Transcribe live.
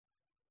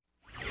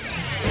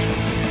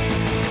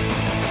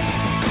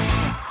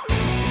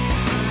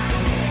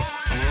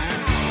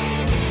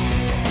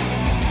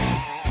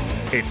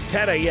It's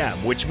 10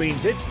 a.m., which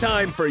means it's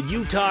time for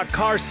Utah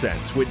Car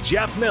Sense with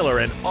Jeff Miller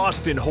and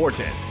Austin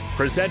Horton.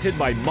 Presented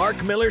by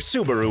Mark Miller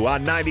Subaru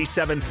on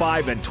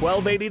 97.5 and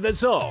 1280 The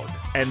Zone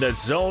and the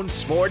Zone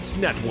Sports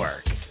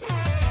Network.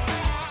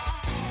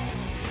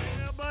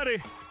 Yeah, buddy.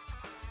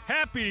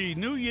 Happy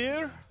New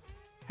Year.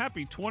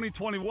 Happy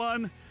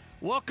 2021.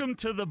 Welcome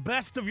to the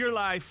best of your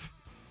life.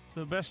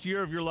 The best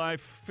year of your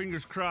life.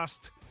 Fingers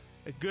crossed.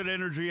 Good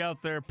energy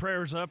out there.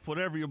 Prayers up.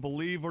 Whatever you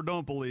believe or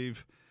don't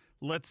believe.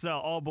 Let's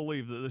all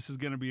believe that this is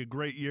going to be a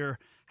great year.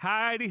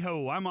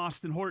 Heidi-ho, I'm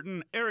Austin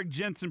Horton. Eric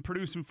Jensen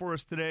producing for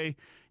us today.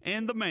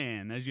 And the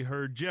man, as you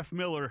heard, Jeff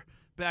Miller,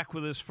 back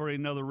with us for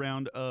another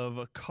round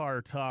of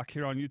car talk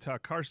here on Utah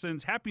Car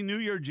Sense. Happy New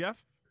Year,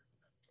 Jeff.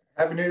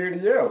 Happy New Year to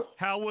you.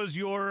 How was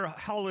your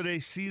holiday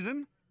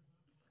season?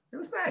 It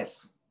was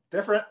nice.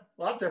 Different.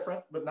 A lot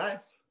different, but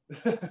nice.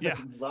 Yeah.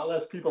 A lot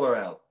less people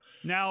around.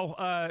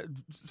 Now,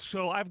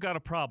 so I've got a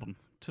problem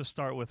to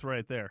start with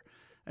right there,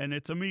 and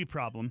it's a me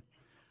problem.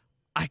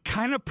 I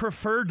kind of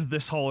preferred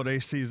this holiday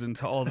season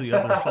to all the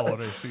other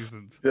holiday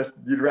seasons. Just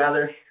you'd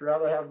rather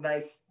have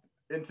nice,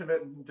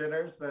 intimate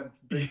dinners than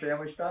big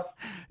family stuff?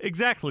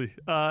 Exactly.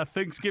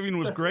 Thanksgiving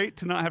was great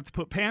to not have to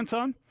put pants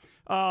on.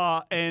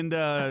 And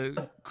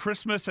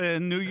Christmas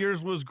and New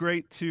Year's was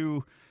great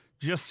to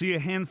just see a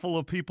handful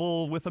of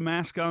people with a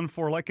mask on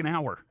for like an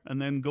hour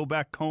and then go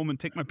back home and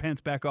take my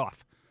pants back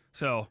off.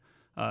 So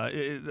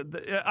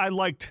I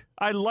liked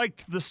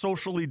the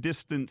socially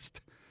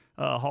distanced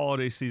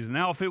holiday season.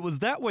 Now, if it was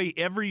that way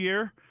every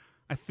year,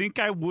 I think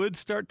I would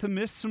start to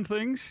miss some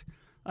things.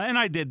 And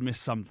I did miss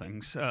some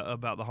things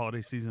about the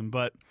holiday season.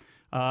 But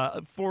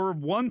for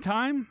one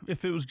time,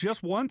 if it was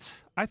just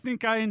once, I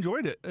think I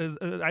enjoyed it.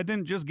 I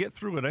didn't just get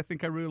through it. I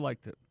think I really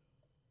liked it.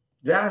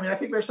 Yeah, I mean, I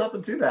think there's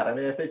something to that. I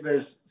mean, I think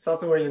there's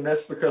something where you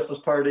miss the Christmas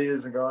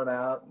parties and going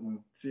out and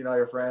seeing all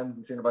your friends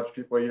and seeing a bunch of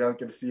people you don't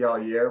get to see all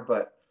year.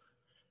 But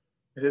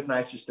it is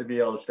nice just to be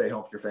able to stay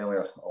home with your family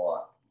a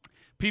lot.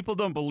 People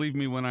don't believe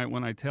me when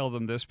I tell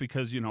them this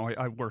because, you know,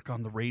 I work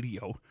on the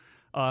radio,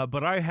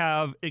 but I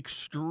have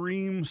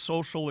extreme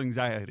social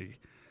anxiety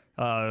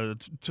to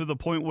the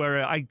point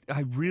where I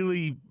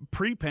really,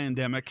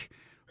 pre-pandemic,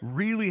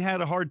 really had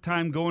a hard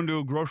time going to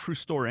a grocery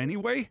store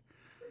anyway.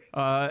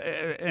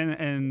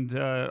 And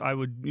I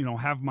would, you know,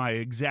 have my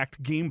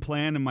exact game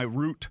plan and my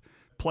route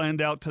planned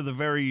out to the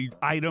very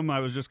item I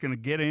was just going to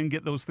get in,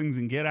 get those things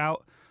and get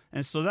out.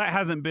 And so that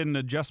hasn't been an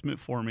adjustment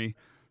for me.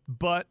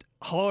 But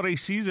holiday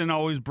season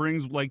always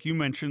brings, like you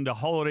mentioned, a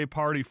holiday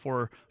party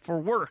for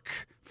work,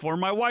 for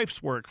my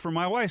wife's work, for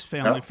my wife's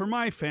family, for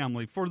my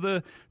family, for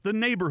the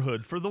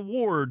neighborhood, for the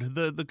ward,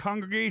 the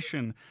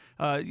congregation,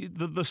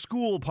 the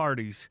school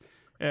parties.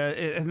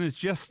 And it's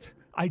just,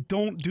 I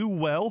don't do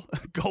well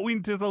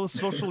going to those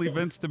social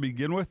events to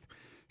begin with.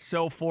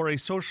 So for a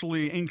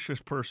socially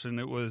anxious person,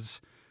 it was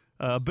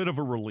a bit of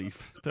a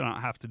relief to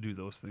not have to do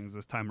those things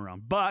this time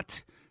around.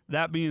 But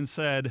that being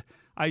said,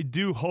 I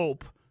do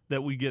hope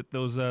that we get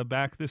those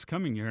back this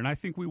coming year, and I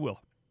think we will.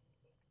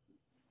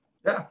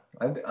 Yeah,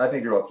 I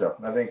think you will too.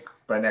 I think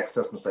by next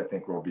Christmas, I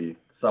think we'll be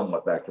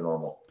somewhat back to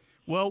normal.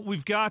 Well, we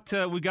got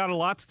a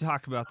lot to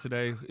talk about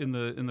today in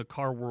the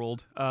car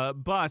world,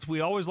 but we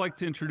always like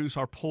to introduce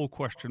our poll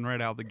question right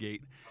out of the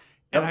gate.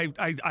 And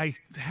I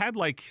had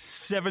like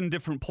 7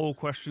 different poll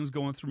questions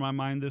going through my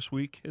mind this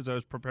week as I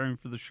was preparing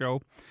for the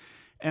show.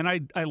 And I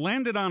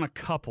landed on a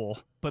couple,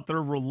 but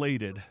they're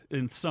related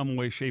in some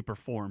way, shape, or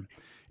form.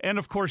 And,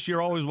 of course,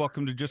 you're always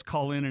welcome to just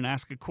call in and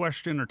ask a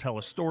question or tell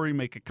a story,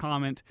 make a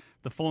comment.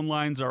 The phone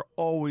lines are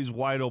always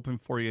wide open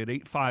for you at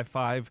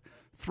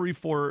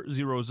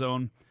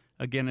 855-340-ZONE.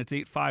 Again, it's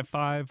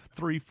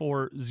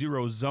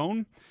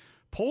 855-340-ZONE.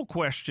 Poll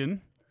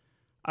question.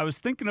 I was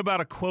thinking about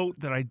a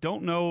quote that I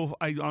don't know.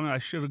 I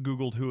should have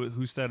Googled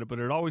who said it, but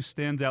it always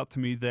stands out to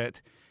me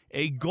that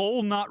a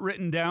goal not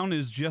written down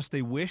is just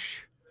a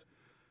wish.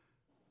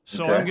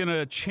 So okay. I'm going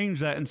to change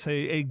that and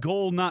say a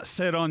goal not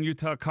set on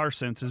Utah Car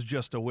Sense is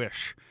just a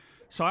wish.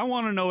 So I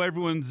want to know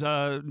everyone's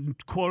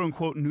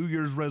quote-unquote New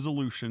Year's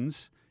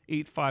resolutions,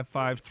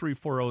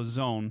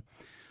 855-340-ZONE.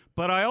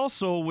 But I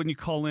also, when you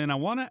call in, I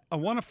want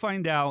to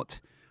find out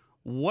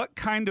what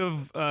kind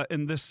of,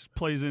 and this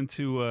plays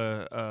into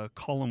a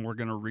column we're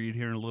going to read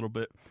here in a little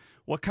bit,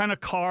 what kind of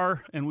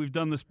car, and we've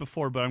done this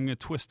before, but I'm going to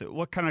twist it,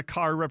 what kind of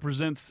car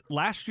represents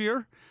last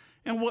year,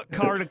 and what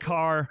car to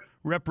car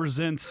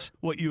represents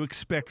what you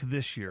expect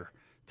this year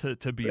to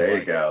be. There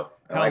like. You go.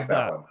 I How's like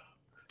that one.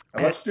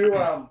 And let's do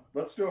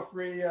a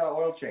free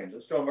oil change.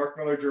 Let's do a Mark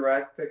Miller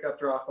Direct pickup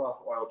drop off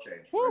oil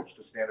change. Just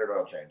a standard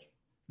oil change.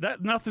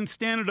 Nothing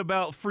standard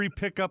about free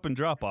pickup and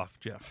drop off,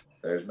 Jeff.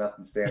 There's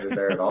nothing standard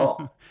there at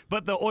all.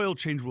 But the oil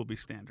change will be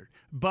standard.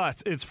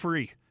 But it's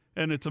free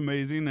and it's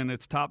amazing and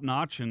it's top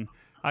notch. And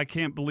I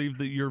can't believe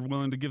that you're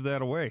willing to give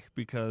that away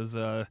because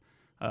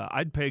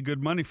I'd pay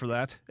good money for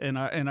that, and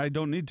I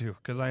don't need to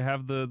because I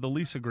have the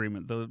lease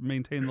agreement to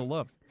maintain the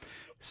love.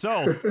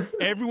 So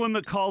everyone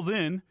that calls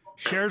in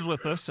shares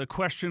with us a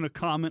question, a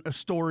comment, a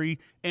story,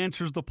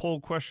 answers the poll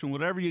question,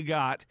 whatever you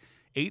got,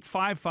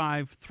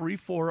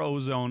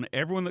 855-340-ZONE.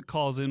 Everyone that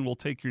calls in will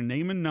take your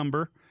name and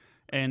number,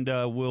 and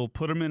we'll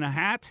put them in a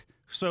hat,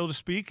 so to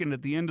speak, and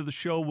at the end of the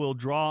show, we'll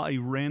draw a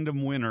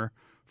random winner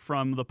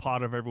from the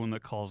pot of everyone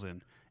that calls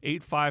in.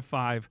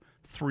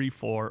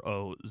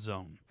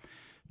 855-340-ZONE.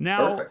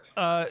 Now,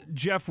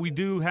 Jeff, we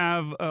do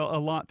have a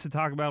lot to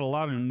talk about, a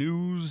lot of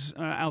news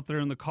out there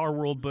in the car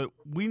world, but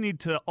we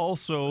need to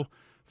also,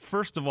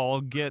 first of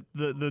all, get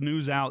the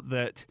news out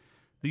that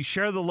the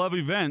Share the Love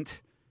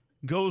event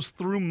goes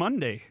through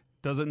Monday,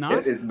 does it not?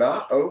 It is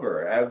not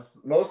over, as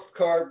most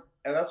car,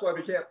 and that's why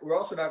we're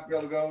also not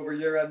going to be able to go over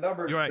year-end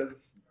numbers,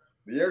 because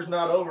the year's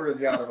not over in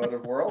the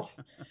automotive world.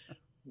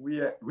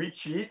 We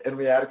cheat, and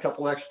we add a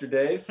couple extra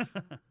days.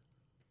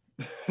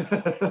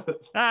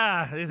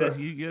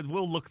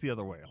 We'll look the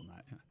other way on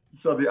that.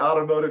 So the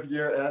automotive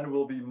year-end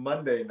will be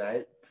Monday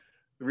night.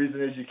 The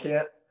reason is you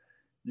can't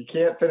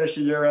finish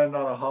a year-end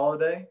on a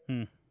holiday,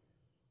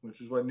 which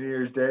is what New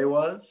Year's Day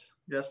was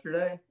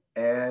yesterday.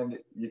 And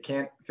you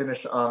can't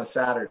finish on a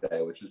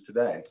Saturday, which is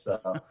today.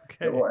 So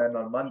It will end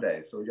on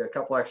Monday. So we got a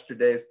couple extra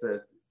days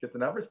to get the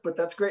numbers, but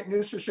that's great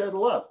news for Share the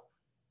Love,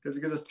 because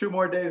it gives us 2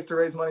 more days to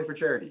raise money for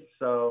charity.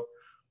 So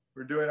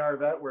we're doing our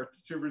event where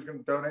Subaru's going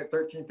to donate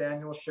 13th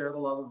annual Share the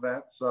Love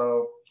event.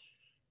 So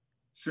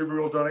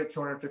Subaru will donate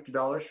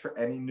 $250 for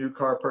any new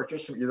car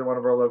purchase from either one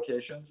of our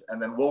locations.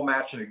 And then we'll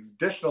match an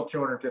additional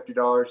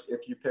 $250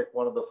 if you pick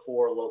one of the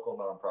 4 local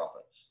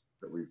nonprofits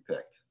that we've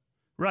picked.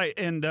 Right,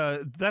 and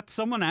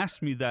someone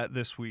asked me that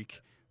this week.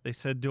 They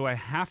said, do I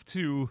have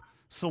to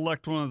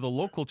select one of the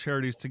local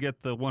charities to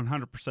get the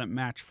 100%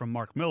 match from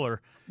Mark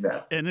Miller?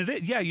 Yeah. And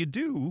you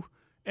do.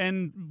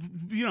 And,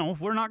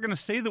 we're not going to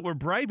say that we're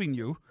bribing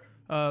you,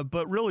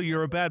 but really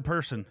you're a bad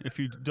person if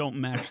you don't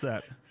match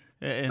that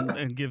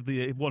and give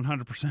the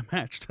 100%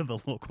 match to the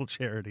local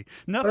charity.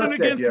 Nothing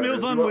against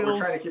Meals on Wheels. We're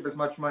trying to keep as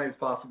much money as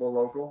possible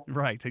local.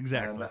 Right,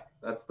 exactly. And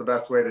that's the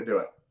best way to do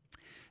it.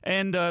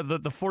 And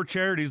the 4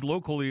 charities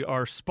locally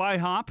are Spy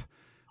Hop,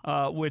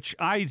 which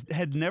I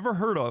had never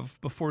heard of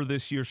before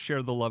this year's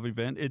Share the Love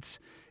event. It's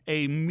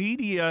a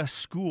media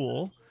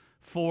school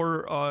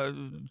for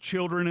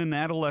children and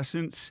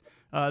adolescents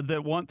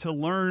that want to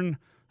learn,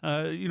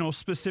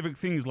 specific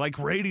things like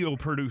radio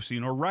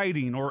producing or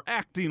writing or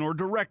acting or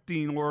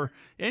directing or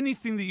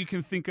anything that you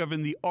can think of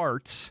in the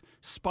arts.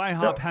 Spy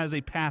Hop has a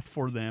path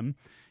for them.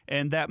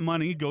 And that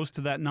money goes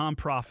to that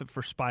nonprofit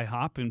for Spy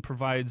Hop and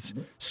provides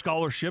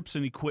scholarships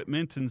and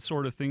equipment and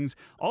sort of things.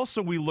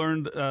 Also, we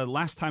learned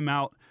last time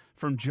out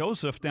from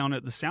Joseph down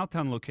at the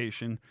Southtown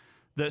location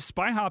that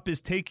Spy Hop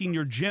is taking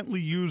your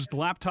gently used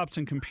laptops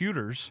and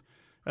computers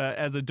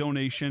as a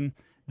donation.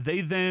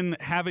 They then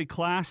have a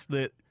class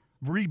that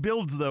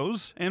rebuilds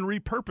those and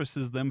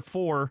repurposes them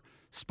for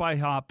Spy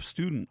Hop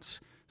students.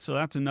 So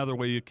that's another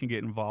way you can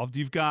get involved.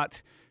 You've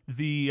got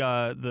the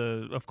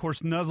of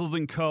course,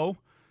 Nuzzles & Co.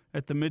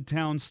 at the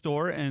Midtown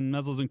store, and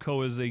Nuzzles &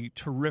 Co. is a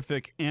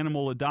terrific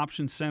animal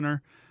adoption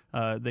center.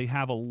 They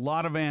have a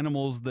lot of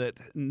animals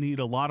that need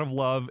a lot of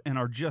love and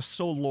are just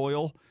so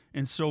loyal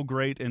and so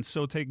great and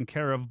so taken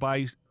care of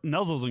by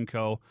Nuzzles &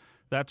 Co.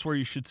 That's where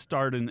you should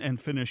start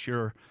and finish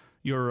your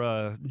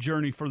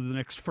journey for the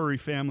next furry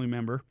family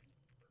member.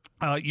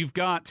 You've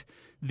got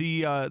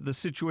the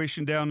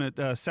situation down at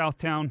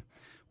Southtown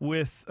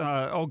with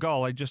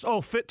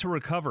Fit to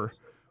Recover,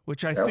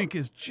 which I think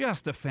is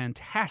just a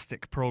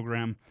fantastic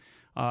program.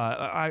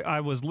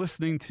 I was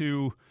listening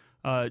to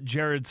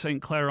Jared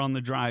St. Clair on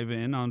the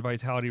drive-in on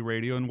Vitality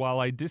Radio, and while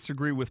I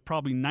disagree with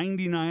probably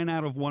 99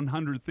 out of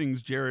 100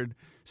 things Jared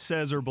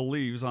says or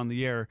believes on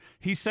the air,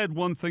 he said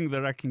one thing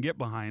that I can get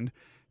behind,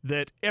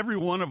 that every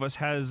one of us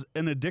has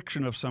an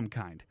addiction of some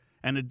kind.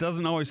 And it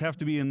doesn't always have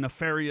to be a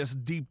nefarious,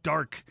 deep,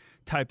 dark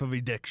type of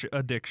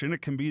addiction.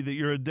 It can be that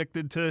you're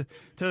addicted to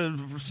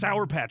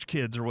Sour Patch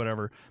Kids or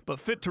whatever. But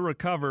Fit to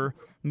Recover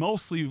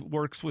mostly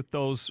works with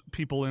those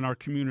people in our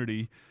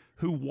community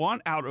who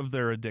want out of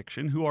their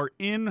addiction, who are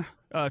in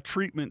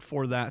treatment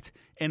for that,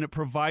 and it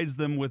provides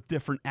them with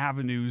different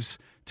avenues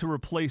to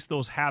replace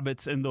those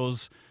habits and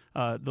those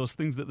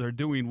things that they're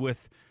doing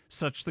with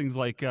such things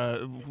like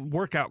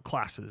workout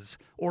classes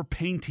or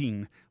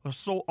painting,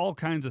 so all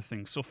kinds of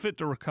things. So Fit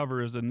to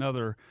Recover is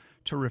another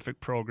terrific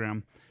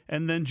program.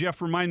 And then,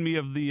 Jeff, remind me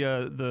of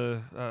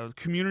the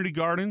community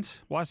gardens,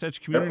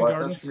 Wasatch Community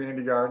Gardens. Wasatch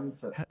Community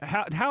Gardens.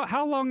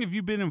 How long have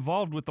you been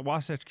involved with the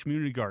Wasatch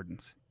Community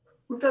Gardens?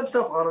 We've done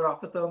stuff on and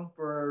off with them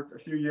for a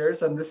few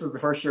years, and this is the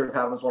first year of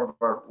having as one of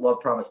our Love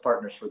Promise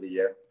partners for the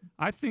year.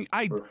 I think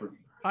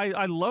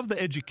I love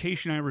the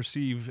education I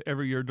receive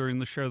every year during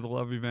the Share the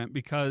Love event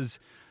because,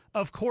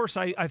 of course,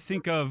 I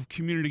think of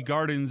community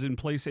gardens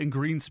in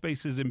green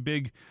spaces in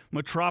big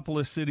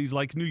metropolis cities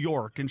like New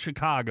York and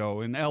Chicago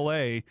and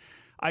L.A.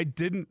 I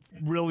didn't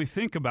really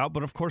think about,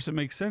 but of course it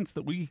makes sense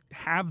that we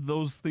have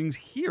those things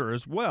here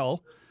as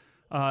well,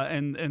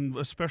 and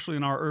especially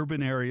in our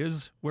urban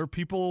areas where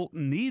people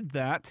need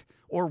that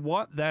or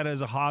want that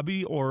as a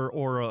hobby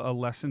or a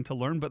lesson to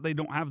learn, but they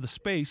don't have the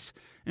space.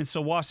 And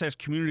so Wasatch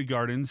Community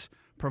Gardens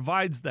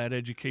provides that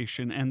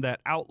education and that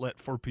outlet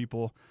for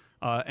people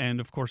And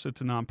of course,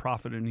 it's a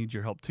nonprofit and needs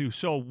your help too.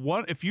 So,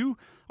 what if you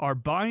are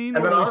buying?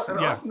 And then,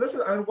 Austin, this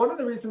is one of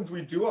the reasons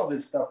we do all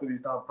this stuff with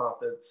these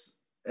nonprofits,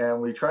 and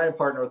we try and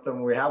partner with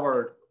them. We have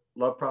our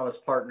Love Promise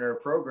Partner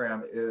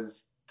program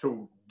is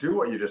to do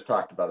what you just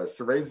talked about, is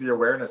to raise the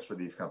awareness for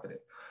these companies,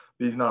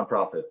 these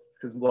nonprofits,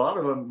 because a lot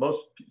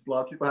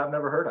of people have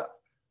never heard of.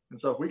 And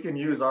so, if we can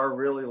use our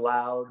really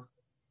loud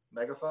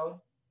megaphone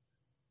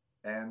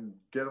and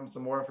get them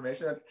some more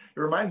information, it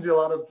reminds me a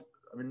lot of.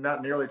 I mean,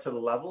 not nearly to the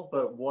level,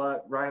 but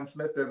what Ryan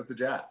Smith did with the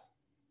Jazz.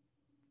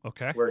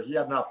 Okay. Where he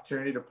had an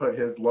opportunity to put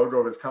his logo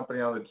of his company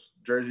on the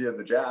jersey of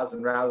the Jazz,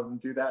 and rather than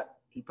do that,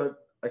 he put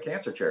a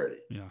cancer charity.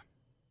 Yeah.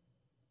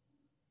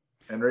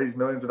 And raised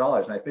millions of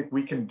dollars. And I think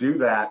we can do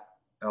that,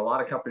 and a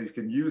lot of companies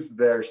can use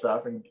their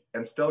stuff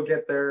and still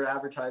get their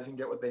advertising,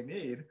 get what they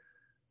need,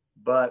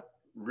 but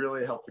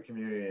really help the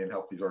community and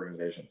help these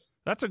organizations.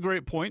 That's a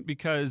great point,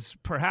 because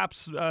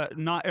perhaps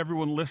not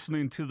everyone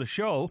listening to the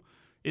show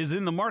is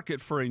in the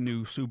market for a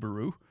new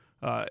Subaru,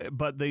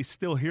 but they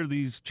still hear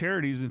these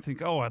charities and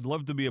think, oh, I'd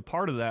love to be a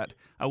part of that.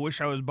 I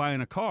wish I was buying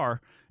a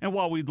car. And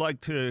while we'd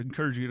like to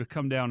encourage you to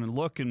come down and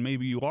look, and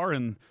maybe you are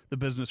in the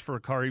business for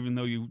a car, even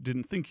though you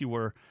didn't think you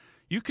were,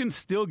 you can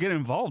still get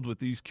involved with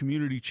these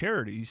community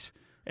charities,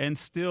 and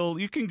still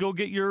you can go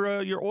get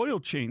your oil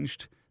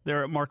changed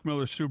there at Mark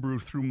Miller Subaru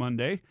through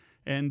Monday,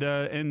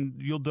 and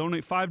you'll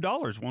donate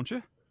 $5, won't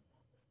you?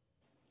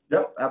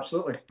 Yep,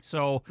 absolutely.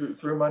 So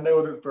through Monday,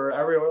 for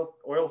every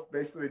oil,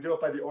 basically do it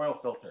by the oil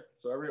filter.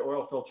 So every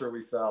oil filter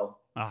we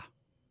sell,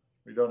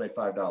 we donate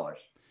 $5.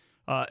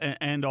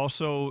 And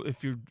also,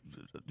 if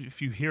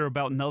you hear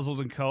about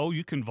Nuzzles & Co.,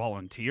 you can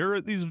volunteer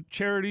at these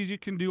charities. You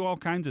can do all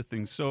kinds of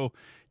things. So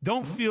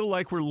don't feel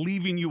like we're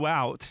leaving you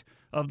out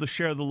of the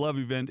Share the Love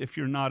event if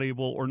you're not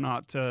able or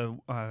not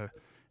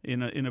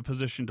in a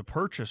position to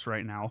purchase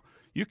right now.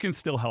 You can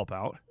still help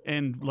out.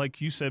 And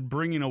like you said,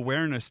 bringing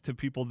awareness to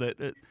people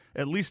that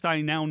at least I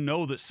now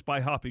know that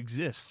Spy Hop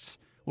exists,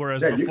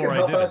 whereas before I didn't. You can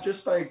help out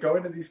just by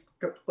going to these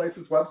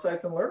places'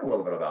 websites and learn a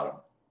little bit about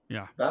them.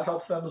 Yeah. That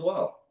helps them as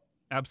well.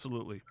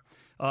 Absolutely.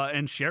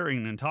 And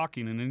sharing and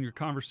talking, and in your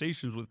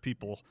conversations with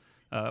people.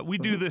 We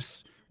do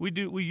this. We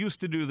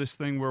used to do this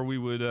thing where we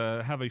would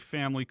have a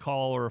family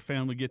call or a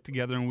family get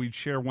together, and we'd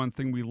share one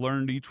thing we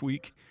learned each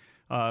week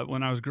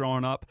when I was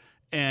growing up.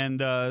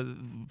 And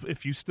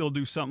if you still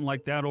do something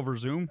like that over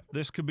Zoom,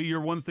 this could be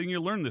your one thing you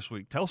learned this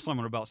week. Tell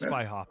someone about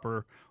Spy Hop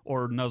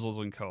or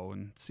Nuzzles & Co.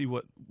 and see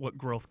what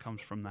growth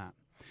comes from that.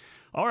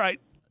 All right,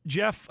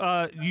 Jeff,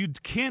 you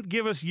can't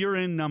give us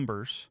year-end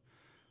numbers,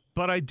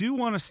 but I do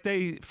want to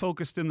stay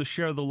focused in the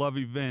Share the Love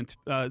event.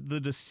 The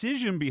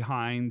decision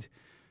behind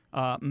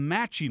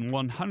matching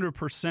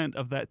 100%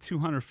 of that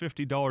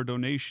 $250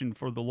 donation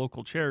for the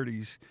local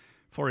charities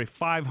for a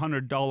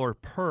 $500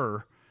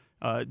 per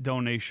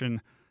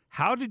donation.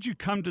 How did you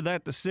come to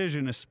that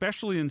decision,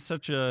 especially in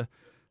such a,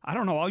 I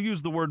don't know, I'll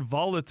use the word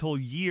volatile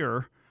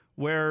year,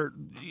 where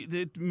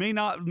it may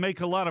not make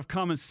a lot of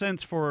common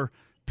sense for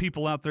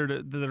people out there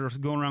that are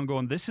going around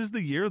going, this is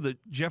the year that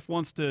Jeff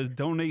wants to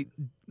donate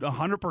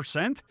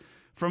 100%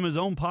 from his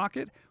own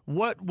pocket?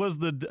 What was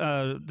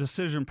the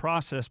decision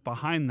process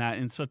behind that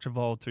in such a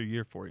volatile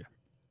year for you?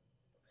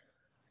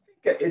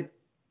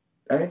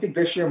 I think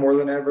this year more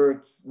than ever,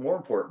 it's more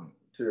important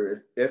to,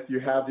 if you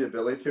have the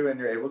ability to and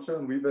you're able to,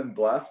 and we've been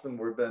blessed, and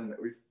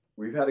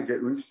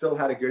we've still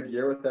had a good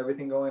year with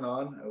everything going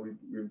on.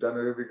 We've done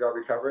it, we got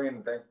recovery,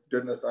 and thank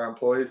goodness our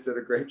employees did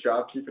a great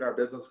job keeping our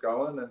business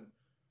going.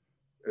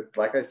 And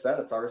like I said,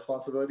 it's our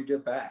responsibility to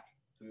give back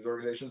to these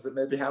organizations that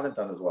maybe haven't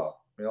done as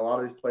well. I mean, a lot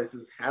of these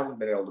places haven't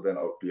been able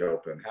to be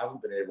open,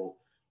 haven't been able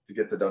to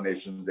get the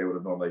donations they would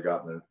have normally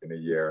gotten in a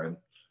year. And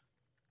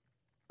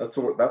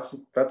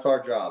that's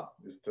our job,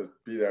 is to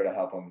be there to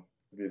help them,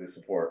 to be the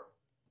support.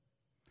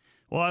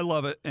 Well, I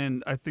love it,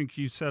 and I think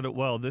you said it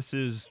well.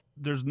 There's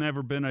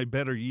never been a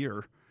better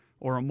year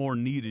or a more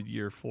needed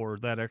year for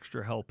that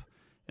extra help,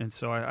 and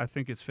so I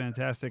think it's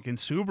fantastic. And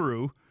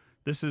Subaru,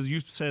 this is, you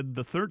said,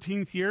 the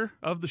 13th year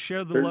of the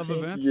Share the Love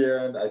event? 13th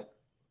year, and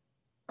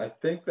I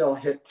think they'll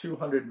hit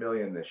 200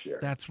 million this year.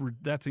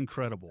 That's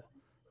incredible.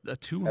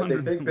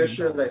 $200 million. This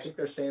year, I think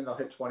they're saying they'll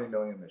hit 20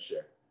 million this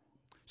year.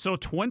 So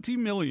 20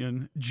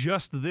 million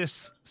just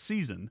this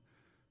season,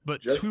 but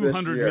just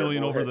 200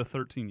 million over the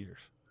 13 years.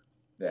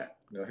 Yeah,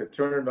 hit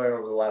 200 million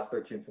over the last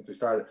 13 since we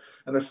started.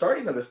 And the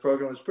starting of this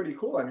program was pretty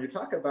cool. I mean, you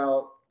talk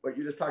about what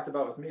you just talked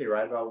about with me,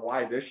 right? About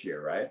why this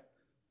year, right?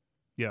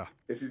 Yeah.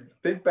 If you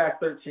think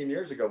back 13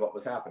 years ago, what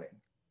was happening?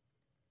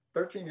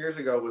 13 years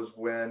ago was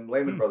when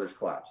Lehman Brothers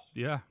collapsed.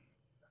 Yeah.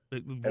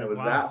 And it was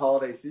that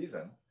holiday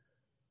season.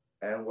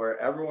 And where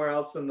everywhere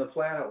else in the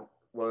planet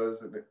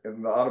was,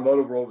 in the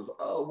automotive world, was,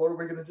 oh, what are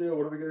we going to do?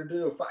 What are we going to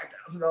do?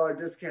 $5,000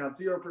 discount,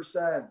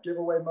 0%, give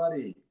away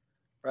money,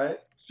 right?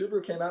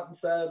 Subaru came out and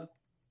said,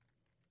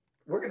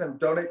 we're going to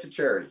donate to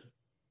charity.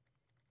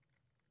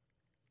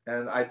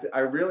 And I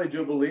really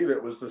do believe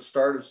it was the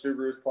start of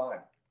Subaru's climb.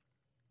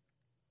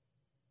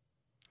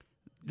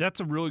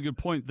 That's a really good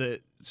point.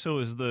 So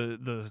is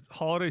the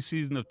holiday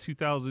season of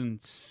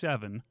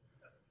 2007,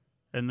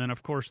 And then,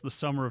 of course, the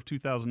summer of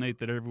 2008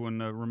 that everyone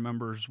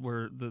remembers,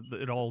 where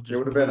it all just It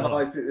would have been blew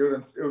up. it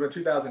would have been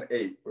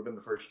 2008. Would have been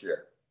the first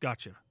year.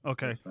 Gotcha.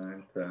 Okay.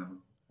 9, 10,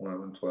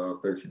 11,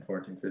 12, 13,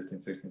 14, 15,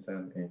 16,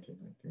 17, 18,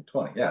 19,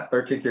 20. Yeah,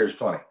 13 years,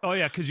 20. Oh,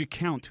 yeah, because you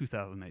count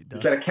 2008.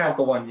 You got to count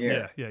the 1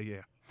 year.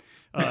 Yeah.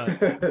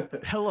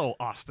 Hello,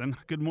 Austin.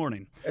 Good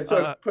morning. And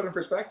so, put in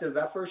perspective,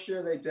 that first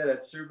year they did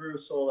it, Subaru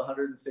sold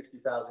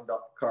 160,000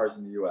 cars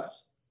in the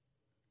U.S.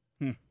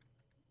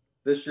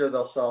 This year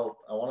they'll sell,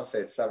 I want to say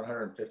it's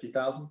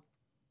 750,000.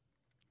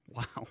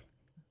 Wow.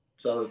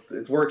 So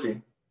it's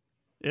working.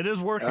 It is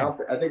working.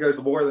 I think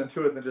there's more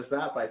to it than just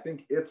that, but I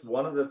think it's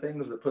one of the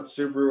things that puts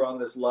Subaru on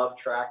this love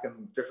track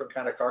and different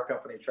kind of car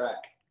company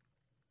track.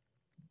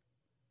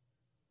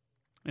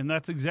 And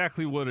that's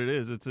exactly what it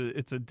is. It's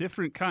a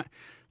different kind.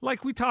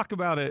 Like we talk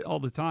about it all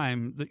the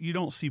time, that you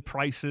don't see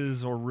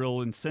prices or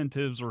real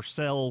incentives or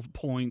sell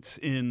points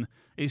in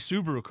a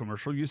Subaru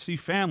commercial. You see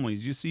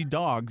families, you see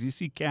dogs, you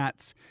see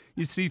cats,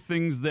 you see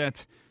things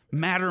that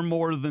matter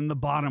more than the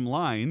bottom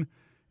line.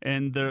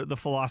 And the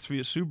philosophy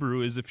at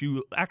Subaru is if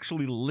you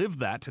actually live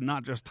that and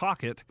not just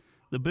talk it,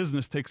 the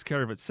business takes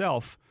care of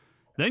itself.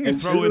 Then you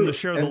throw in the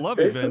Share the Love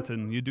event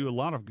and you do a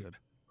lot of good.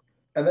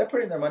 And they're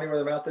putting their money where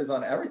their mouth is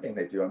on everything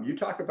they do. I mean, you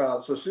talk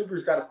about, so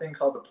Subaru's got a thing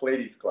called the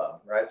Pleiades Club,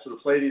 right? So the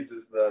Pleiades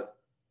is the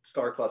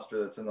star cluster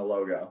that's in the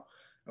logo.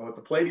 And what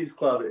the Pleiades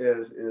Club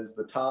is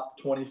the top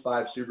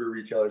 25 Subaru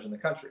retailers in the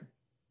country.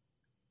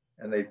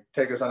 And they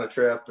take us on a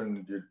trip,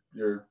 and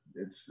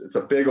it's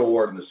a big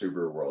award in the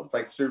Subaru world. It's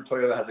like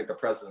Toyota has like the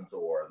President's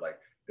Award. Like,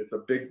 it's a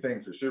big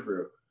thing for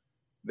Subaru.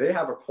 They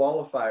have a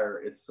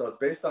qualifier. It's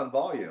based on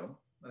volume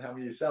and how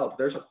many you sell. But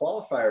there's a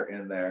qualifier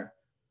in there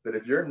that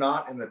if you're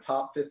not in the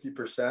top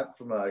 50%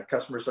 from a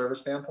customer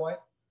service standpoint,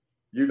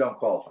 you don't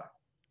qualify.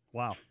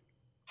 Wow.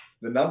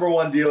 The number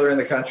one dealer in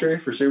the country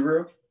for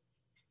Subaru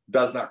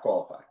does not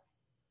qualify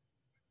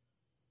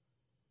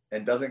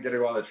and doesn't get to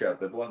go on the trip.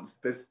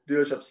 This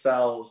dealership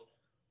sells,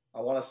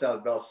 I want to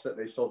say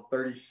they sold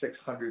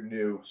 3,600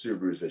 new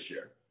Subarus this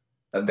year,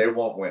 and they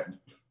won't win.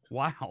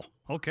 Wow.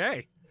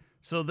 Okay.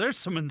 So there's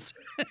some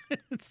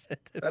incentives.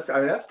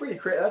 That's pretty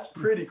crazy. That's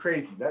pretty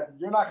crazy. That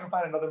you're not going to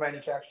find another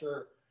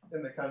manufacturer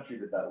in the country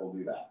that will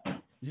do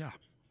that. Yeah.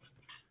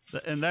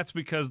 And that's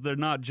because they're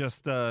not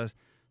just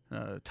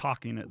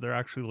talking it. They're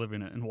actually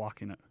living it and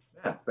walking it.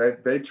 Yeah.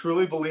 They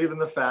truly believe in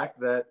the fact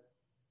that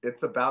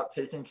it's about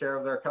taking care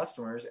of their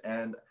customers,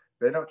 and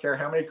they don't care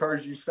how many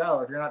cars you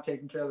sell. If you're not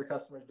taking care of the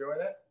customers doing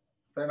it,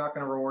 they're not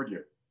going to reward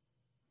you.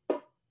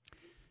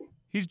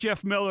 He's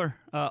Jeff Miller,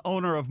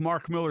 owner of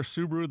Mark Miller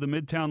Subaru, the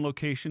Midtown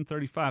location,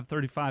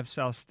 3535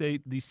 South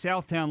State, the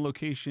Southtown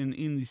location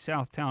in the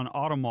Southtown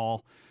Auto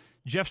Mall.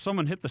 Jeff,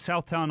 someone hit the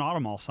Southtown Auto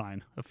Mall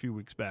sign a few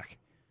weeks back.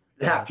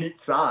 Yeah, Pete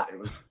saw it. It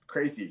was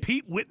crazy.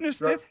 Pete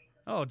witnessed it?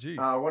 Oh, geez.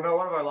 One of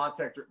our law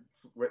tech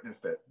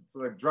witnessed it. So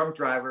the drunk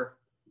driver,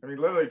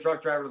 literally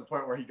drunk driver to the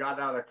point where he got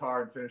out of the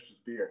car and finished his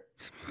beer.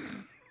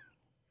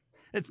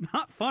 It's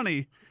not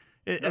funny.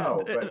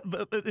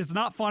 It's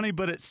not funny,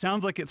 but it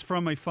sounds like it's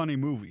from a funny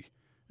movie.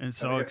 And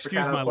so,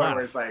 excuse my laugh.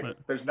 It's like,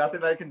 there's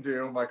nothing I can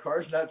do. My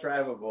car's not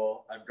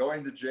drivable. I'm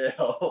going to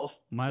jail.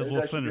 Might as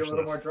well finish this. I should be a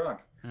little more drunk.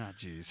 Ah,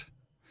 jeez.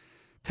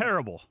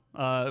 Terrible.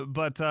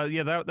 But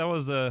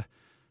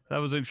that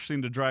was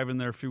interesting to drive in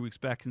there a few weeks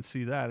back and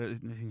see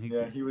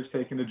that. He was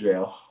taken to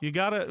jail. You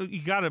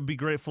gotta be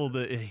grateful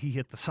that he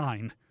hit the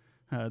sign.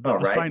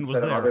 The sign was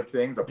there. Other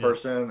things, a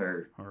person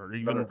or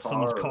even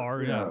someone's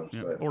car,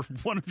 or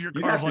one of your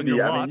cars on your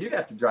lot. You'd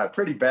have to drive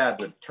pretty bad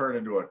to turn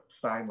into a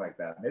sign like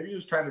that. Maybe he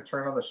was trying to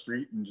turn on the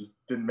street and just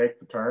didn't make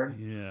the turn.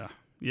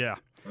 Yeah.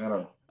 I don't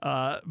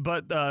know.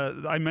 But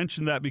I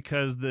mentioned that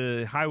because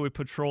the Highway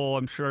Patrol,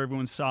 I'm sure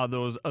everyone saw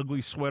those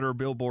ugly sweater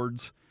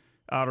billboards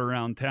out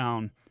around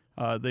town.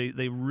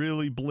 They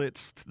really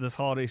blitzed this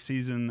holiday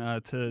season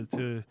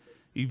to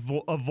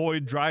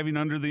avoid driving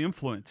under the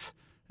influence.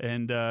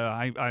 And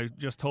I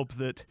just hope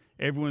that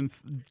everyone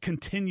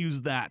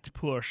continues that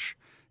push.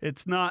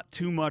 It's not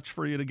too much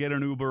for you to get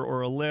an Uber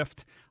or a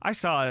Lyft. I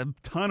saw a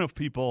ton of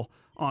people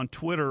on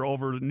Twitter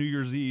over New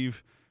Year's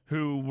Eve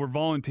who were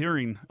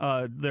volunteering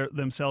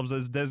themselves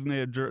as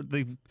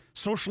they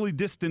socially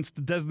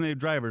distanced designated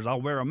drivers.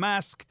 I'll wear a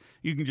mask.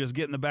 You can just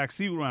get in the back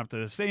seat. We don't have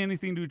to say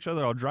anything to each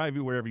other. I'll drive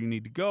you wherever you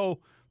need to go.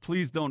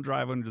 Please don't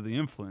drive under the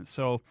influence.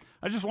 So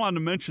I just wanted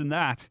to mention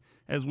that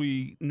as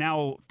we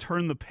now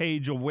turn the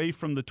page away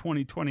from the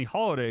 2020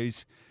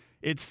 holidays.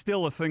 It's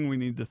still a thing we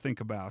need to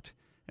think about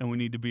and we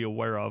need to be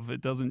aware of.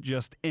 It doesn't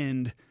just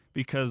end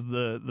because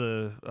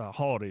the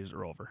holidays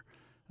are over.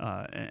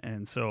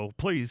 And so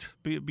please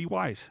be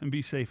wise and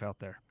be safe out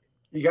there.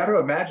 You got to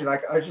imagine,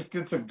 I just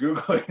did some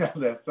Googling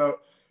on this. So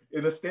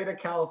in the state of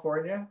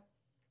California,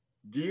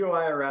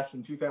 DUI arrests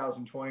in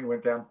 2020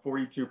 went down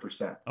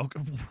 42%.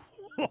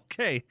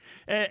 Okay.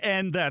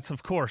 And that's,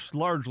 of course,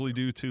 largely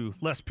due to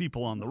less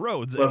people on the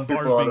roads and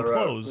bars being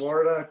closed.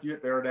 Florida,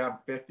 they were down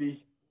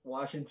 50.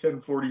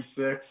 Washington,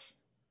 46.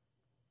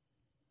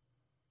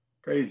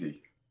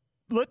 Crazy.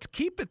 Let's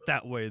keep it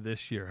that way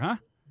this year, huh?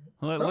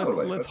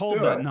 Totally. Let's Let's hold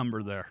do that it.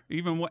 number there,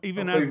 even as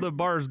Hopefully, the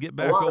bars get A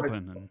back lot of it's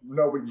open. And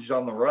nobody's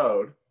on the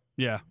road.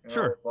 yeah, You know,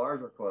 sure.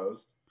 Bars are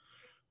closed.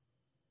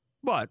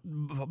 But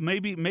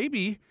maybe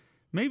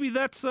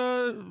that's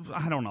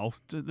I don't know.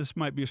 This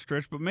might be a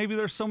stretch, but maybe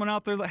there's someone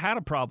out there that had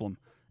a problem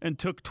and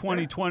took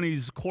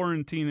 2020's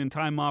quarantine and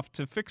time off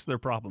to fix their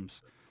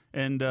problems,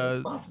 and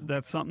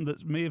that's something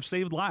that may have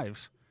saved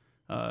lives.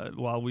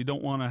 While we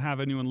don't want to have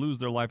anyone lose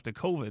their life to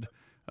COVID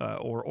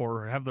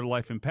or have their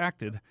life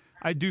impacted,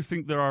 I do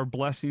think there are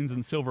blessings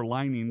and silver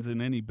linings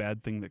in any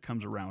bad thing that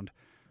comes around.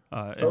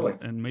 Totally.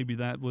 And maybe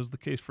that was the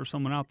case for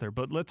someone out there.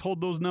 But let's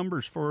hold those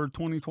numbers for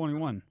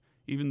 2021,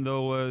 even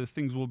though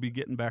things will be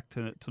getting back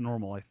to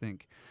normal, I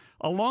think.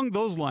 Along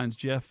those lines,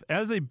 Jeff,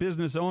 as a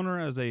business owner,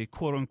 as a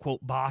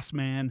quote-unquote boss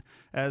man,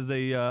 as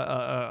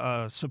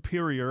a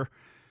superior,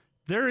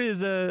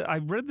 I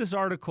read this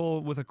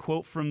article with a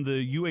quote from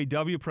the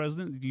UAW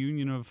president, the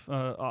Union of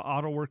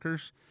Auto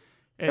Workers,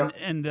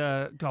 and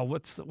God,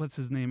 what's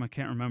his name? I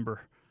can't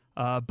remember.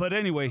 But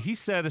anyway, he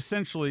said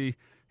essentially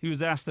he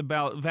was asked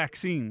about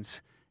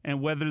vaccines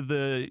and whether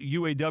the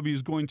UAW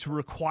is going to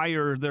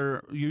require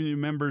their union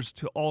members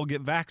to all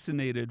get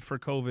vaccinated for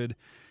COVID.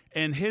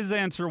 And his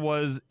answer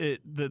was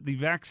that the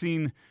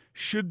vaccine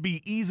should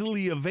be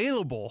easily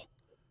available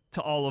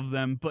to all of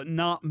them, but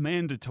not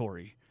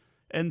mandatory.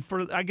 And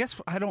I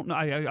don't know,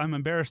 I'm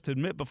embarrassed to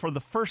admit, but for the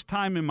first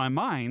time in my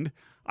mind,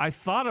 I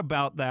thought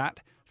about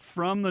that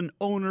from an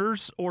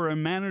owner's or a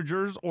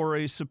manager's or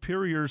a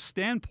superior's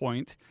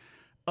standpoint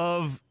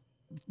of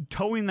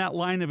towing that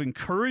line of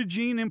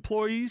encouraging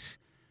employees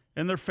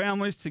and their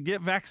families to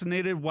get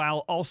vaccinated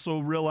while also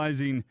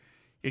realizing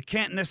it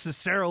can't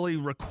necessarily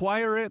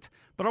require it.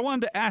 But I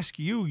wanted to ask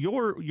you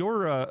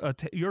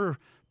your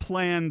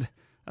planned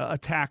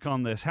attack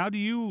on this. How do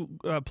you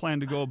plan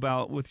to go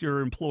about with your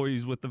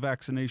employees with the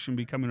vaccination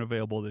becoming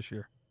available this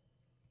year?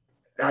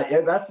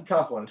 Yeah, that's a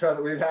tough one.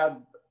 Trust me,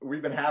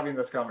 we've been having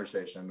this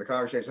conversation. The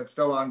conversation's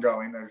still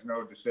ongoing. There's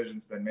no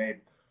decisions been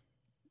made.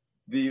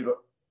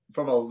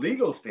 From a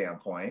legal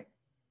standpoint,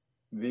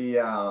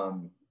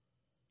 I'm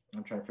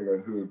trying to figure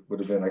out who would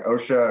have been, like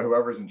OSHA,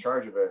 whoever's in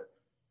charge of it,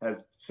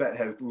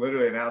 has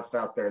literally announced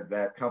out there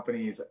that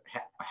companies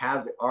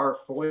are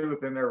fully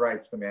within their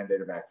rights to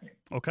mandate a vaccine.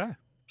 Okay.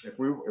 If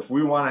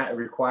we want to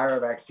require a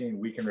vaccine,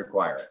 we can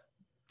require it.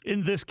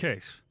 In this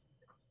case.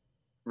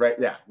 Right.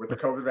 Yeah. With the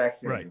COVID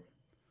vaccine, right.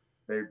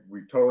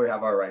 We totally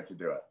have our right to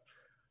do it.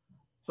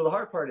 So the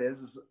hard part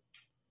is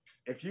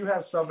if you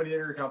have somebody in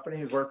your company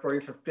who's worked for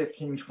you for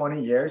 15,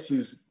 20 years,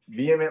 who's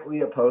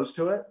vehemently opposed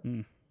to it,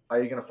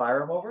 are you going to fire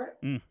them over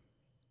it?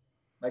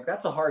 Like,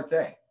 that's a hard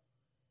thing,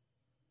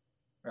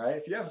 right?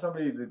 If you have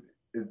somebody that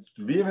is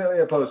vehemently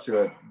opposed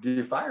to it, do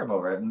you fire them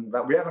over it? And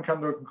we haven't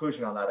come to a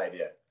conclusion on that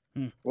idea.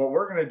 What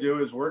we're going to do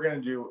is we're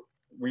going to do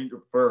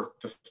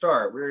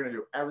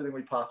everything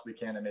we possibly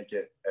can to make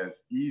it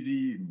as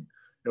easy, and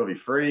it'll be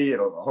free.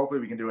 Hopefully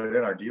we can do it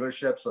in our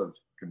dealership so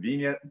it's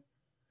convenient.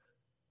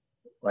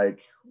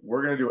 Like,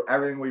 we're going to do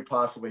everything we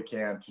possibly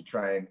can to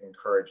try and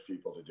encourage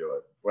people to do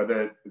it,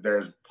 whether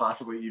there's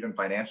possibly even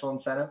financial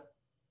incentive.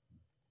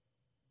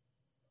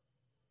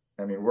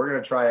 I mean, we're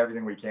going to try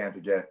everything we can to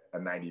get a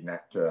 90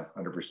 to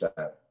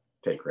 100%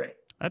 take rate.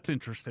 That's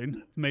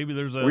interesting. Maybe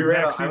there's a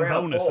vaccine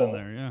bonus in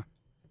there. Yeah.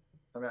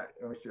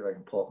 Let me see if I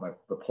can pull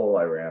up the poll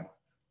I ran.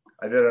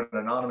 I did an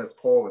anonymous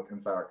poll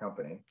inside our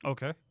company.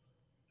 Okay.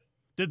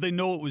 Did they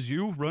know it was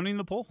you running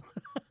the poll?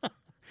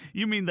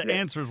 You mean the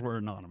answers were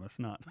anonymous,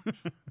 not.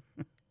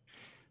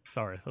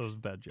 Sorry, that was a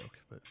bad joke.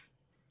 But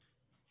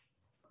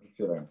let's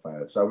see if I can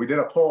find it. So we did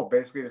a poll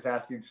basically just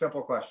asking a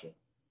simple question.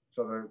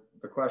 So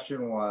the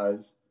question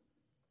was,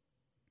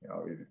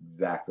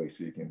 exactly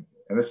so you can,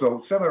 and this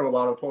is similar to a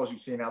lot of the polls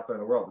you've seen out there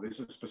in the world, but this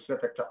is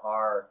specific to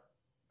our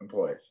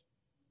employees.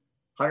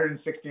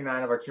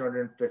 169 of our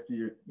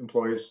 250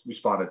 employees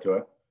responded to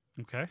it.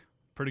 Okay,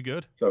 pretty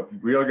good. So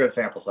real good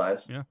sample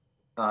size. Yeah.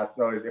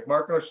 So if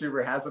Mark Miller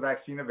Subaru has a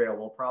vaccine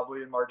available,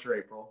 probably in March or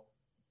April,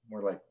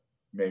 more like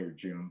May or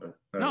June, but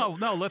no,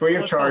 let's free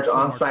of charge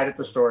on site at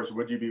the stores,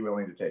 would you be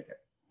willing to take it?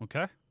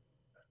 Okay.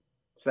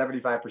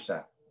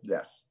 75%,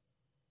 yes.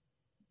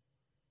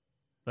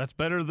 That's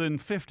better than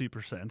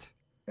 50%.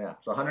 Yeah.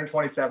 So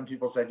 127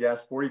 people said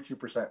yes, 42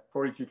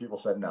 people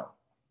said no,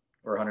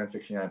 for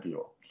 169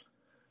 people.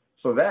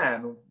 So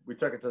then we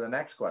took it to the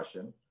next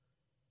question.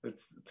 And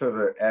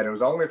it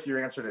was only if you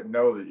answered it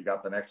no that you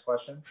got the next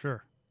question.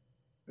 Sure.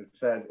 It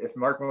says, if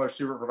Mark Miller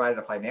Subaru provided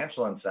a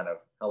financial incentive,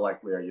 how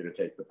likely are you to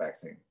take the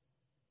vaccine?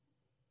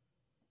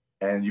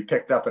 And you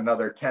picked up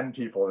another 10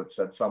 people that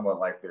said somewhat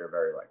likely or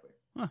very likely.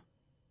 Huh.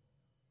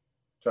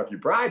 So if you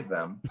bribe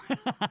them,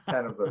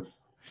 10 of those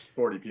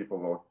 40 people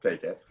will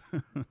take it.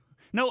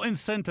 No,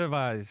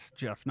 incentivize,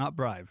 Jeff, not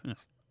bribe.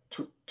 Yes.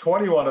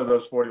 21 of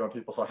those 41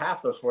 people, so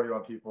half those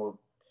 41 people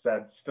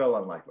said still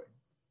unlikely.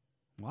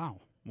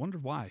 Wow. Wonder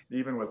why.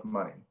 Even with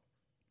money.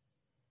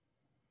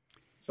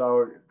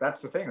 So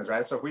that's the thing, is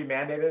right. So if we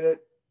mandated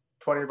it,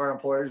 20 of our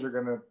employees are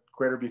going to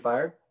quit or be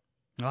fired.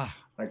 Ah,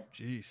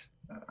 jeez.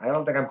 I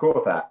don't think I'm cool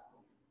with that.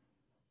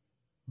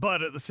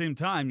 But at the same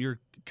time, you're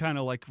kind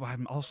of like, well,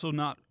 I'm also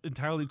not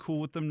entirely cool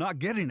with them not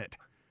getting it.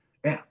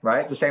 Yeah, right.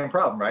 It's the same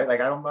problem, right?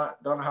 Like I don't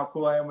know how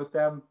cool I am with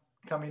them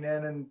coming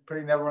in and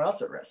putting everyone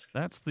else at risk.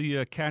 That's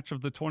the catch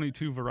of the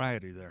 22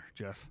 variety there,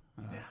 Jeff.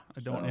 I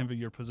don't envy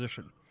your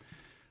position.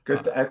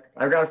 Good.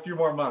 I've got a few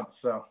more months,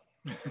 so.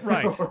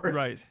 Right,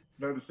 right.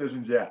 No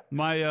decisions yet.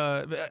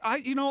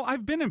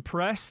 I've been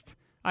impressed.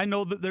 I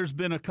know that there's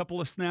been a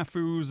couple of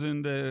snafus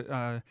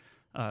and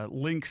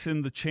links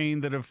in the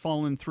chain that have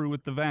fallen through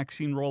with the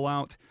vaccine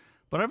rollout,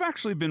 but I've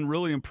actually been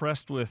really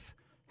impressed with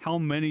how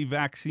many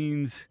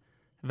vaccinations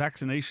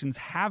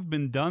have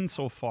been done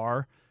so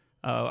far.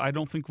 I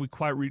don't think we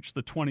quite reached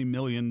the 20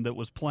 million that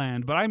was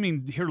planned, but I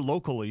mean here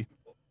locally,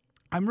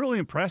 I'm really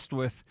impressed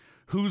with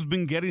who's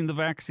been getting the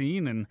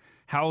vaccine and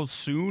how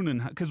soon.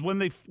 And because when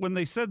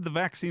they said the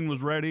vaccine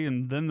was ready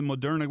and then the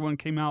Moderna one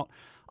came out,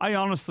 I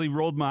honestly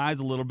rolled my eyes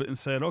a little bit and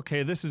said,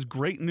 okay, this is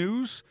great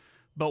news,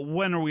 but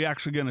when are we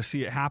actually going to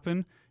see it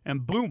happen?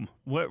 And boom,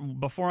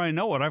 before I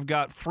know it, I've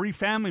got 3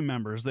 family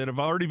members that have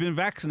already been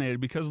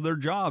vaccinated because of their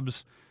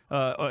jobs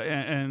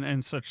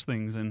and such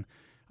things. And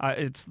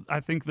I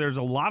think there's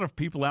a lot of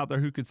people out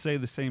there who could say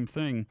the same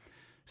thing.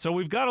 So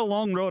we've got a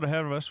long road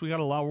ahead of us. We got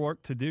a lot of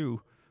work to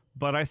do,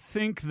 but I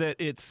think that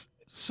it's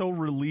so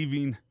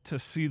relieving to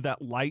see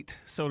that light,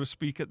 so to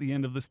speak, at the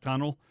end of this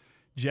tunnel,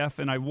 Jeff.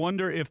 And I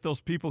wonder if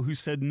those people who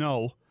said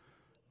no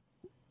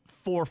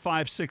 4,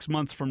 5, 6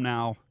 months from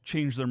now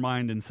change their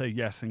mind and say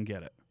yes and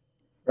get it.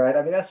 Right.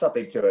 I mean, that's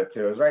something to it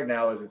too. Is right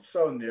now it's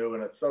so new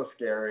and it's so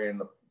scary, and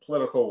the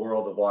political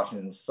world of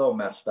Washington is so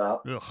messed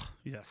up. Ugh,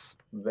 yes.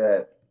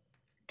 That,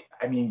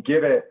 I mean,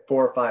 give it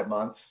 4 or 5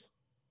 months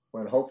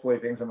when hopefully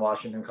things in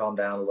Washington calm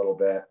down a little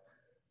bit.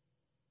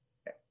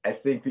 I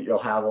think that you'll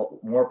have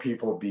more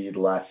people be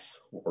less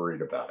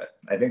worried about it.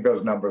 I think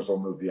those numbers will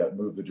move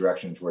the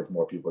direction towards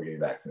more people getting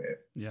vaccinated.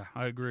 Yeah,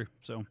 I agree.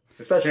 So,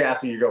 especially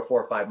after you go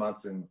 4 or 5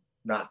 months and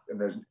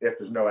there's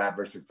no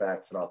adverse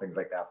effects and all things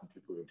like that from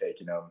people who are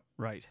taking them.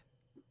 Right.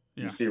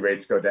 Yeah. You see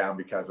rates go down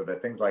because of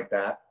it. Things like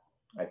that.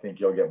 I think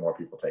you'll get more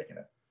people taking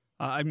it.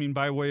 I mean,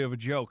 by way of a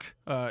joke,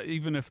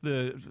 even if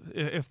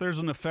there's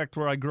an effect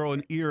where I grow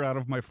an ear out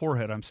of my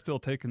forehead, I'm still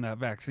taking that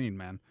vaccine,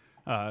 man.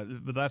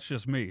 But that's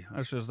just me.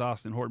 That's just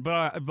Austin Horton.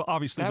 But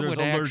obviously, that there's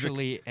would allergic.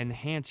 actually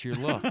enhance your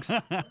looks.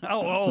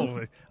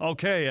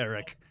 Okay,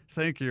 Eric.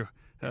 Thank you.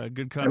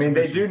 Good contribution. I mean,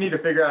 they do need to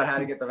figure out how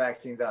to get the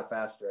vaccines out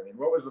faster. I mean,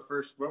 when was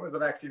the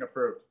vaccine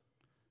approved?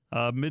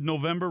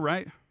 Mid-November,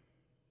 right?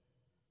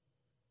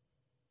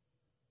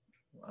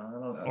 I don't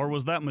know. Or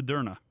was that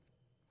Moderna?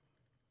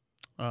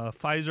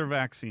 Pfizer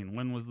vaccine.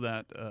 When was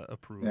that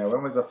approved? Yeah,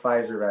 when was the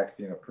Pfizer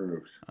vaccine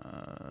approved?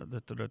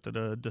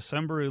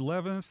 December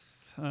 11th.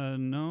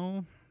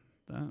 No,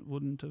 that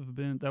wouldn't have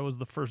been. That was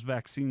the first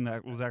vaccine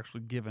that was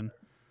actually given.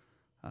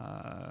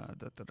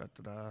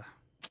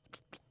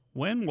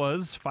 When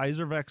was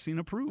Pfizer vaccine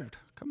approved?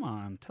 Come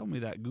on, tell me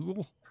that,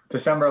 Google.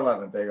 December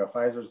 11th. There you go.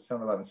 Pfizer's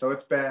December 11th. So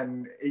it's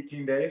been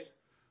 18 days,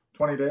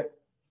 20 days,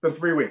 been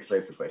 3 weeks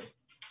basically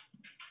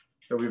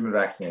that we've been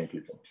vaccinating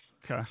people.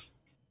 Okay.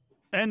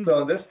 And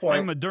so at this point,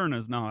 and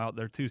Moderna's now out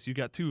there too. So you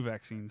got 2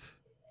 vaccines.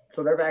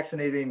 So they're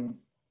vaccinating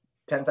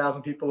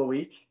 10,000 people a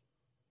week.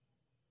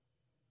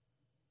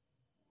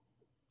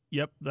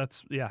 Yep,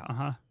 that's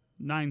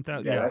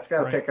 9,000. Yeah, that's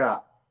got to pick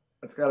up.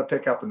 That's got to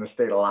pick up in the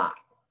state a lot.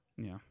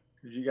 Yeah.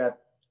 You got,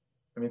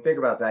 I mean, think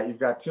about that. You've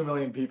got 2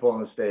 million people in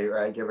the state,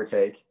 right? Give or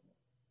take.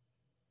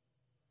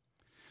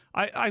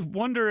 I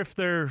wonder if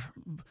they're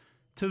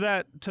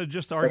to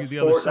just argue the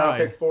other side.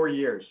 That'll take 4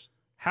 years.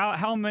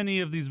 How many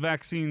of these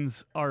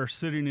vaccines are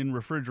sitting in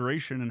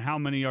refrigeration, and how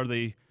many are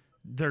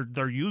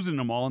they're using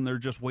them all and they're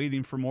just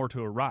waiting for more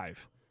to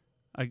arrive?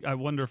 I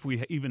wonder if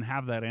we even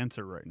have that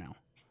answer right now.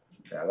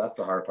 Yeah, that's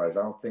the hard part.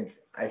 I don't think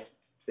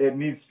it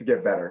needs to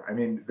get better. I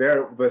mean,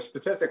 the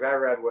statistic I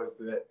read was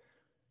that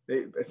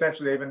they've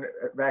been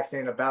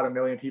vaccinating about 1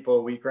 million people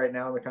a week right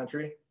now in the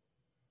country.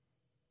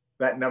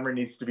 That number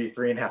needs to be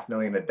 3.5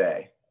 million a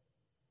day.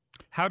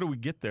 How do we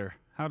get there?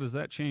 How does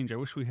that change? I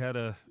wish we had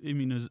a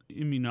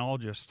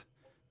immunologist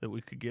that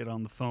we could get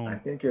on the phone. I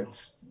think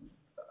it's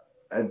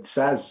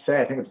sad to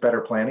say, I think it's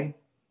better planning.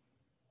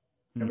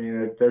 I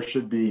mean, there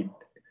should be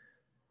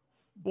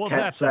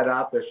tents set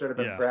up. There should have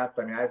been prep.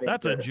 I mean, I think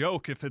that's a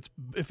joke. If it's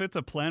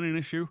a planning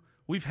issue,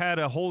 we've had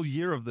a whole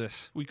year of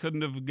this. We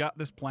couldn't have got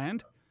this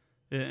planned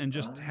and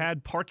just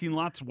had parking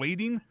lots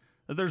waiting.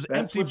 There's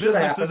empty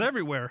businesses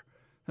everywhere.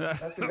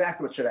 That's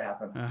exactly what should have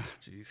happened.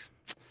 Jeez.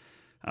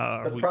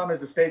 But the problem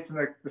is the states and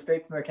the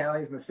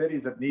counties and the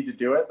cities that need to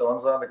do it, the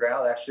ones that are on the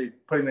ground actually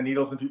putting the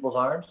needles in people's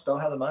arms,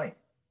 don't have the money.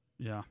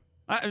 Yeah.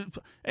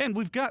 And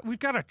we've got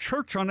a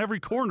church on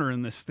every corner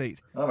in this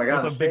state. Oh my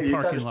God! The big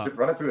parking lot.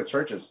 Run it through the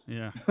churches.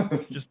 Yeah,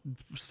 just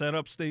set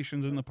up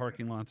stations in the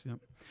parking lots. Yep.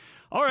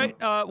 All right.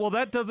 Well,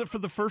 that does it for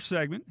the first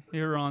segment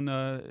here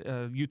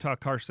on Utah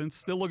Car Sense.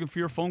 Still looking for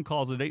your phone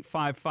calls at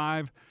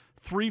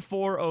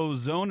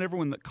 855-340-ZONE.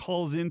 Everyone that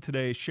calls in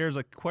today shares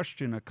a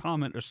question, a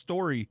comment, a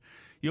story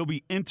you'll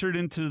be entered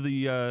into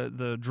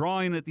the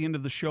drawing at the end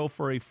of the show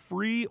for a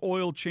free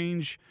oil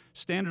change,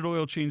 standard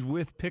oil change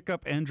with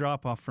pickup and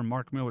drop-off from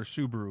Mark Miller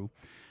Subaru.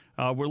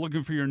 We're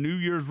looking for your New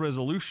Year's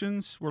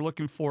resolutions. We're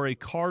looking for a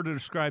car to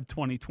describe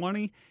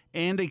 2020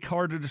 and a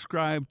car to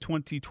describe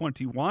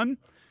 2021.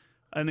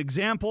 An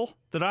example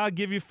that I'll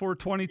give you for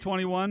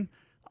 2021,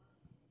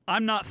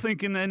 I'm not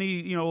thinking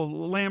any,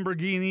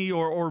 Lamborghini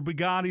or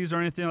Bugattis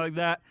or anything like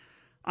that.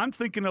 I'm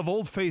thinking of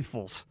Old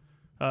Faithfuls,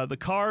 the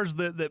cars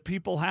that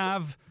people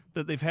have,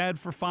 that they've had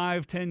for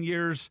 5-10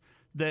 years,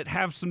 that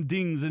have some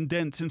dings and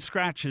dents and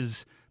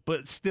scratches,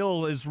 but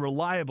still is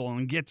reliable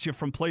and gets you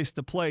from place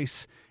to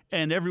place.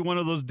 And every one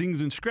of those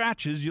dings and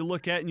scratches you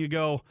look at and you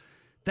go,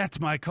 that's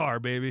my car,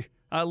 baby.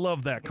 I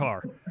love that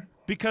car.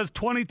 Because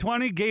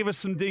 2020 gave us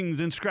some dings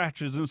and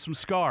scratches and some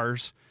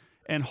scars,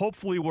 and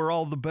hopefully we're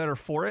all the better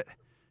for it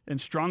and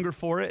stronger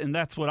for it, and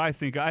that's what I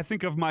think. I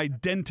think of my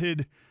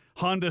dented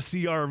Honda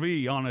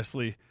CR-V,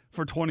 honestly,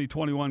 for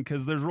 2021,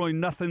 because there's really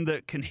nothing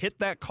that can hit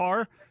that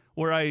car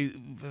where I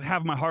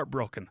have my heart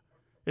broken.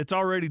 It's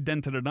already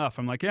dented enough.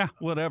 I'm like, yeah,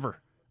 whatever.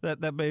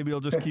 That baby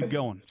will just keep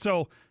going.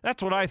 So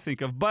that's what I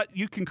think of. But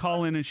you can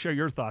call in and share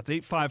your thoughts.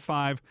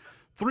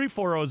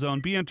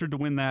 855-340-ZONE. Be entered to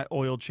win that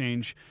oil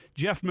change.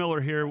 Jeff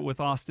Miller here with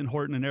Austin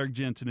Horton and Eric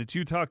Jensen. It's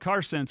Utah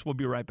Car Sense. We'll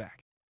be right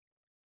back.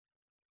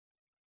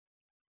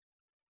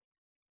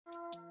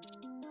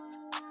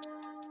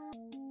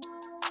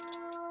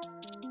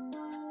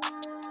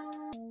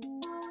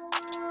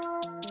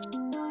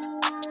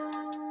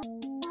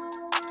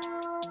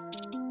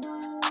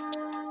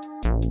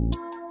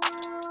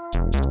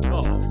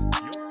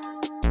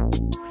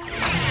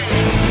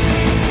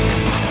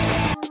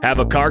 Have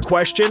a car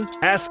question?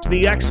 Ask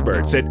the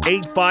experts at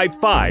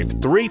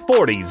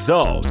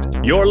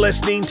 855-340-ZONE. You're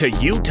listening to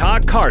Utah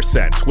Car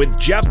Sense with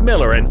Jeff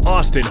Miller and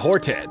Austin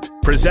Horton.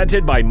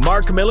 Presented by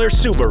Mark Miller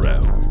Subaru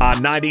on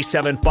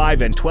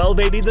 97.5 and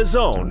 1280 The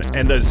Zone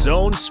and the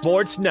Zone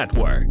Sports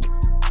Network.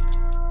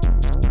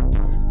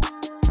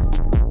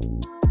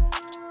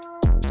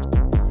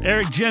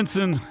 Eric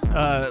Jensen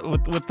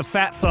with the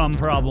fat thumb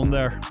problem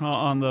there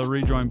on the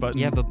rejoin button.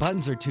 Yeah, but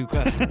buttons are too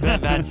good.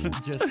 That's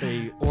just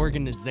a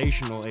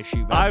organizational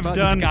issue. That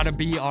button's got to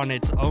be on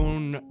its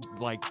own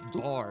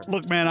bar.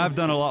 Look, man, I've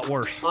done a lot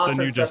worse than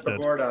you just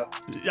did. Board up.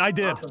 I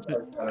did.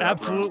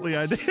 Absolutely,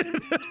 I did.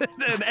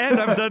 and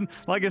I've done,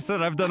 like I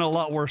said, I've done a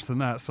lot worse than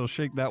that. So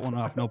shake that one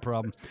off, no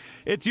problem.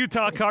 It's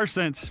Utah Car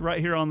Sense right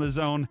here on the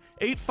Zone.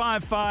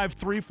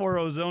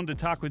 855-340-ZONE to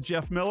talk with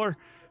Jeff Miller.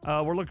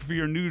 We're looking for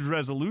your news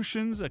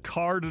resolutions, a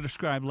car to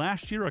describe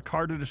last year, a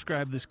car to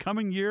describe this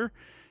coming year.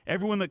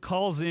 Everyone that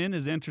calls in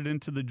is entered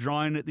into the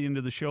drawing at the end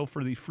of the show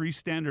for the free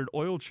standard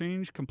oil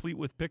change, complete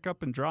with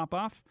pickup and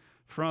drop-off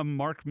from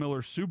Mark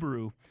Miller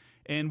Subaru.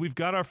 And we've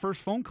got our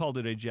first phone call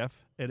today,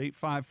 Jeff, at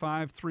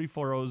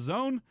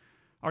 855-340-ZONE.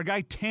 Our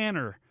guy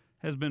Tanner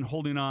has been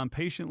holding on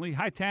patiently.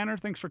 Hi, Tanner.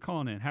 Thanks for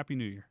calling in. Happy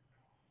New Year.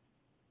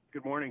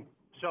 Good morning.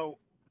 So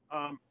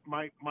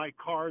my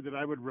car that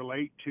I would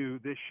relate to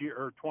this year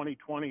or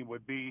 2020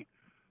 would be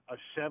a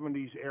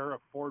 70s era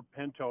Ford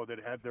Pinto that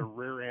had the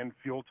rear end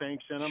fuel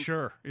tanks in them.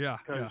 Sure, yeah.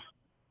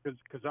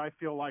 Because I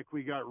feel like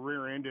we got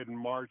rear ended in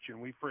March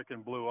and we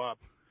freaking blew up.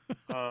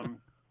 And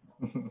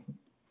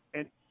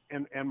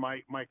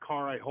my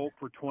car, I hope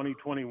for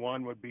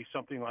 2021 would be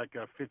something like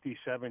a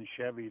 57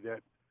 Chevy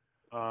that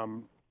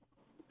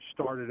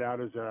started out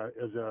as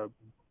a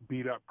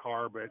beat up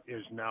car, but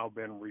has now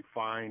been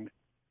refined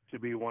to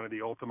be one of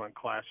the ultimate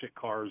classic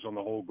cars on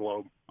the whole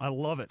globe. I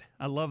love it.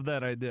 I love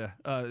that idea.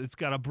 It's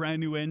got a brand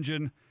new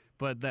engine,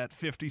 but that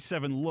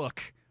 57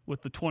 look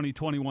with the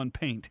 2021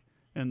 paint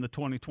and the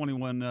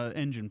 2021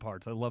 engine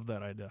parts. I love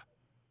that idea.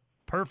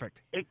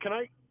 Perfect. Hey, can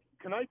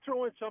I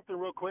throw in something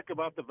real quick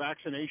about the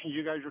vaccinations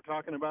you guys were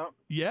talking about?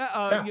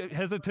 Yeah.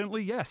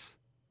 Hesitantly, yes.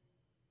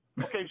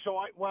 Okay, so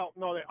I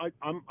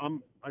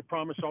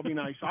promise I'll be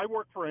nice. I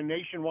work for a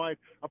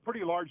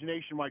pretty large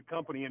nationwide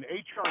company, and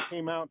HR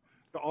came out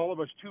to all of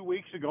us 2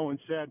 weeks ago and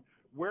said,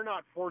 we're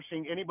not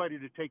forcing anybody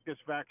to take this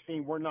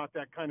vaccine. We're not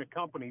that kind of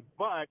company.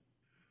 But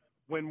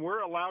when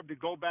we're allowed to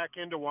go back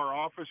into our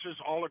offices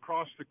all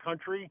across the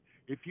country,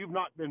 if you've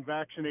not been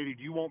vaccinated,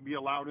 you won't be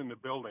allowed in the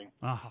building.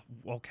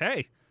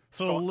 Okay.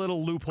 So a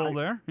little loophole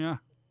there. Yeah.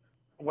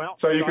 Well,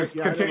 so you can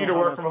continue to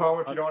work from home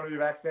if you don't want to be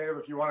vaccinated.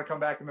 If you want to come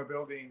back in the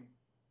building,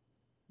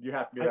 you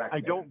have to be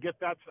vaccinated. I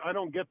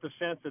don't get the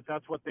sense that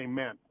that's what they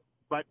meant.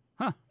 But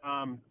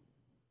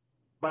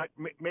But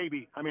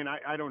maybe. I mean,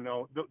 I don't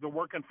know. The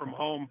working from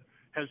home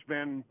has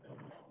been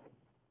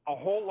a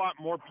whole lot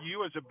more.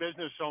 You as a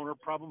business owner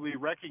probably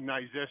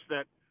recognize this,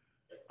 that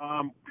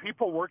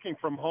people working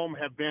from home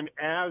have been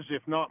as,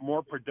 if not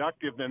more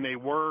productive than they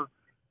were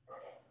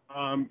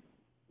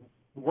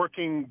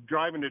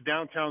driving to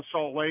downtown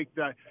Salt Lake.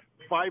 That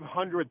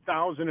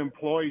 500,000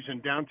 employees in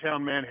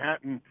downtown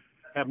Manhattan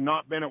have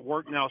not been at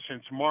work now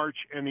since March,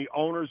 and the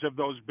owners of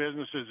those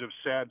businesses have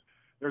said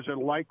there's a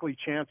likely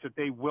chance that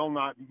they will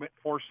not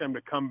force them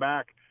to come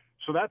back.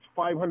 So that's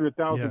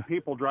 500,000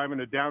 people driving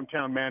to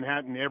downtown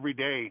Manhattan every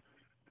day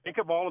Think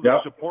of all of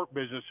the support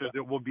businesses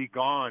that will be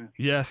gone.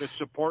 Yes. To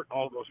support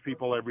all those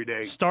people every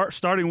day.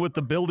 Starting with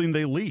the building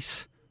they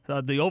lease,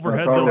 the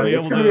overhead. Totally.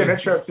 It's going to be an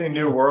interesting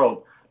new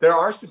world. There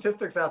are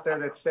statistics out there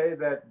that say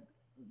that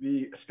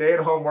the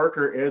stay-at-home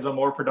worker is a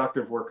more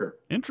productive worker.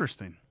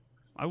 Interesting.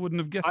 I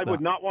wouldn't have guessed that. I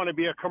would not want to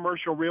be a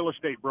commercial real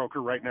estate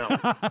broker right now.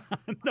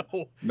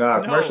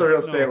 No, commercial real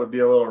estate would be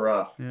a little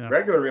rough. Yeah.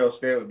 Regular real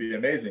estate would be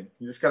amazing.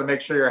 You just got to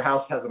make sure your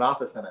house has an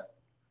office in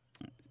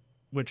it.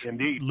 Which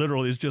Indeed.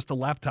 Literally is just a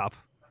laptop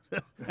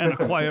and a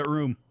quiet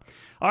room.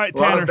 All right,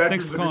 Tanner,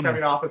 thanks for calling.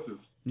 Becoming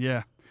offices.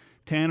 Yeah.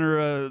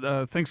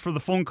 Tanner, thanks for the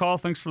phone call.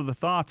 Thanks for the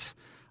thoughts.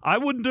 I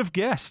wouldn't have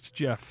guessed,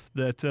 Jeff,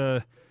 that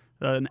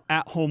an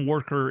at-home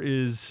worker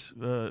is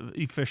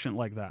efficient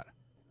like that.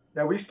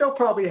 Now, we still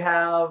probably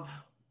have,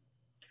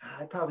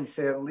 I'd probably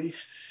say at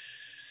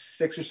least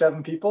 6 or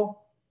 7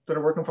 people that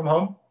are working from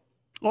home.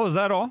 Oh, is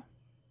that all?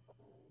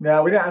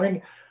 No, we don't. I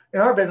mean, in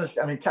our business,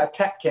 I mean,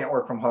 tech can't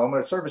work from home.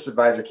 A service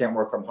advisor can't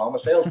work from home. A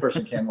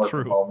salesperson can't work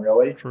from home,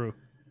 really. True.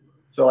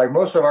 So, like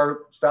most of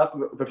our stuff,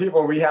 the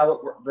people we have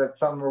that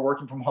some are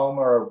working from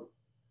home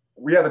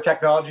we have a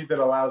technology that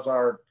allows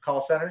our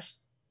call centers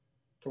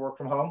to work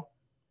from home.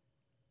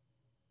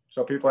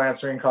 So people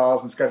answering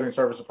calls and scheduling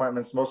service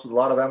appointments, a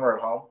lot of them are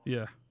at home.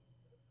 Yeah.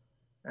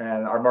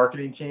 And our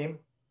marketing team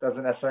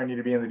doesn't necessarily need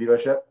to be in the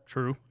dealership.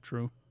 True.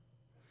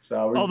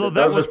 So although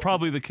that was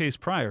probably the case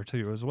prior to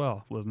you as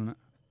well, wasn't it?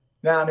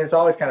 No, I mean, it's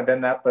always kind of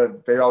been that,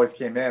 but they always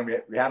came in. We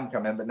had them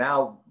come in, but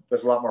now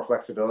there's a lot more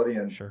flexibility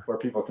in where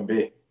people can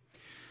be.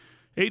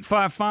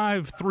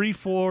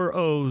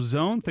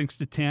 855-340-ZONE. Thanks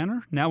to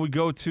Tanner. Now we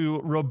go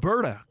to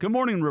Roberta. Good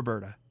morning,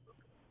 Roberta.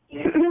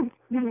 Good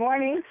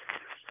morning.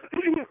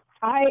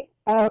 I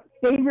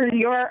favor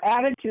your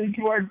attitude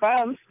toward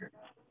bumps.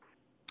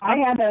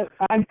 I've got a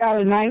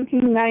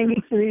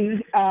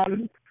 1993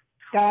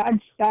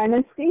 Dodge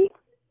Dynasty,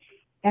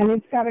 and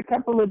it's got a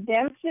couple of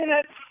dents in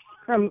it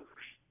from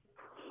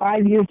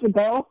 5 years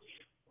ago,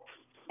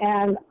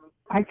 and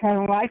I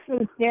kind of like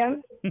those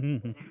dents.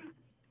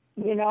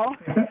 You know?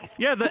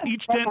 Yeah,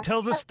 each dent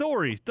tells a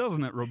story,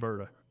 doesn't it,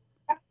 Roberta?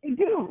 I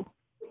do.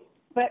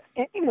 But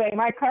anyway,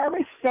 my car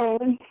was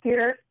stolen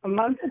here a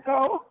month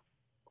ago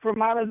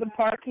from out of the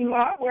parking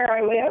lot where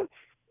I live.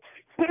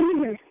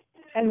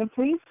 And the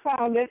police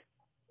found it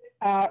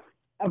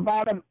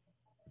about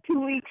 2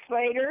 weeks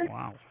later.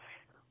 Wow.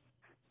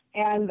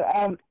 And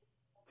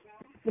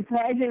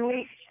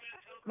surprisingly,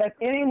 but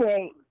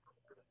anyway,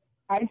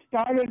 I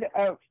started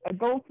a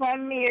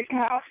GoFundMe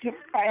account.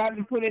 I had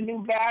to put a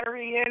new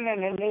battery in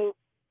and a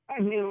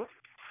new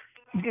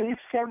do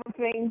several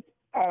things.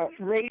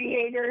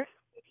 Radiator,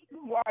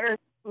 water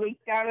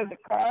leaked out of the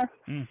car.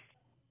 I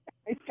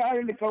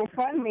started a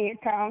GoFundMe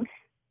account.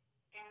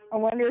 I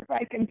wonder if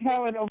I can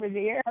tell it over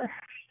the air.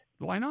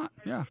 Why not?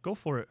 Yeah, go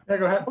for it. Yeah,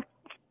 go ahead.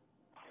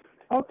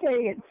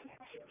 Okay, it's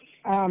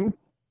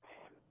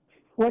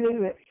what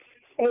is it?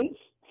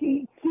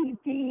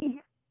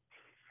 HTTP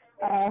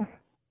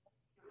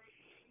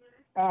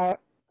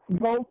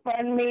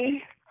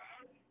GoFundMe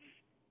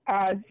 /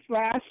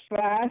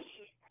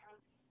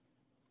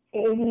 80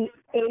 in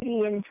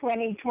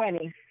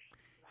 2020.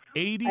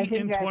 80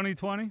 in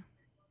 2020?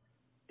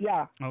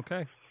 Yeah.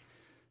 Okay.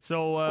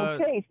 So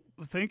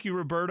thank you,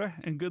 Roberta,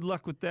 and good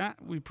luck with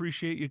that. We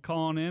appreciate you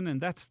calling in,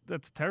 and that's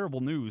terrible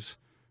news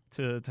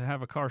to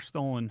have a car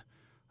stolen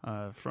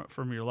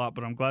from your lot,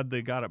 but I'm glad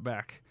they got it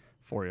back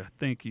for you.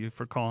 Thank you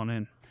for calling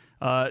in.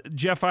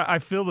 Jeff, I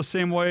feel the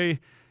same way.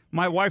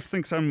 My wife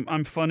thinks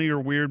I'm funny or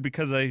weird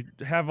because I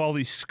have all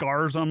these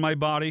scars on my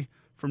body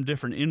from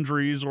different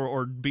injuries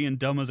or being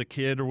dumb as a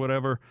kid or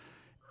whatever.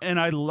 And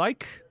I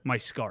like my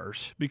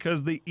scars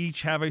because they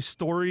each have a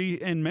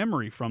story and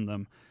memory from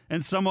them.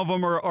 And some of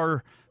them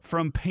are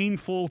from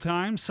painful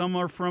times, some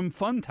are from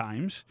fun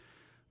times,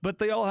 but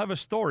they all have a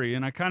story.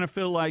 And I kind of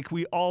feel like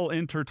we all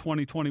enter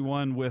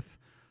 2021 with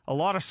a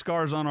lot of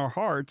scars on our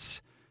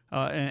hearts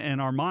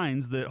and our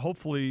minds that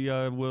hopefully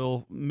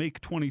will make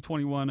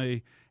 2021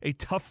 a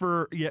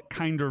tougher yet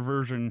kinder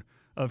version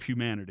of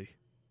humanity.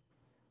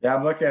 Yeah,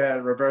 I'm looking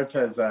at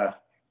Roberta's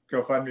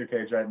GoFundMe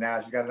page right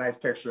now. She's got a nice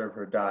picture of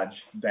her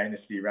Dodge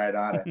Dynasty right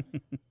on it. I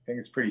think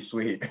it's pretty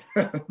sweet.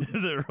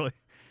 Is it really?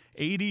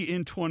 80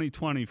 in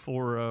 2020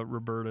 for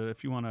Roberta.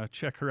 If you want to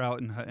check her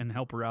out and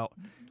help her out,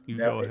 you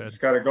go ahead.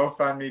 Just go to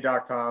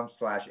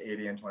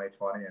GoFundMe.com/80 in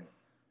 2020. And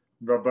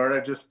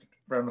Roberta, just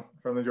from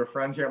your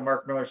friends here at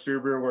Mark Miller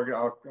Subaru, I'm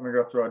going to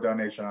go throw a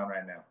donation on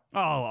right now. Oh,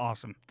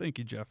 awesome. Thank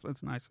you, Jeff.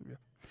 That's nice of you.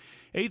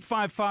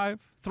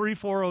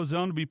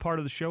 855-340-ZONE to be part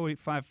of the show,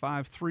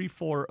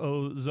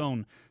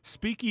 855-340-ZONE.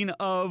 Speaking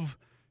of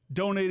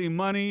donating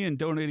money and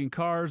donating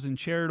cars and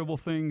charitable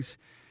things,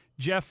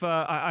 Jeff,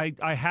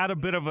 I had a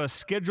bit of a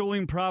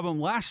scheduling problem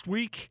last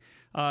week.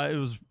 It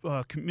was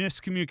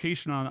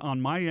miscommunication on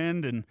my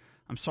end, and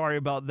I'm sorry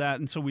about that.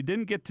 And so we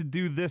didn't get to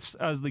do this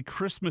as the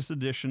Christmas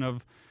edition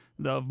of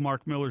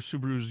Mark Miller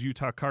Subaru's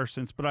Utah Car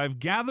Sense, but I've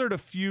gathered a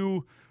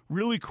few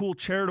really cool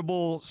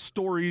charitable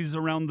stories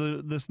around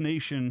this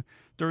nation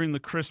during the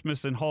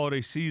Christmas and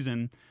holiday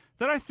season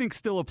that I think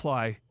still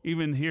apply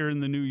even here in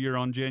the new year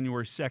on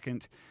January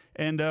 2nd.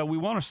 And we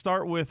want to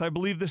start with, I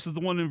believe this is the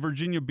one in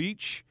Virginia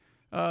Beach,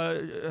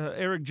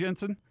 Eric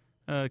Jensen.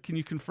 Can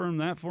you confirm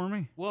that for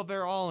me? Well,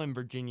 they're all in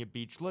Virginia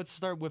Beach. Let's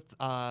start with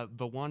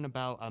the one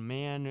about a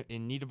man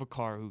in need of a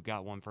car who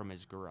got one from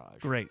his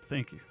garage. Great,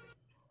 thank you.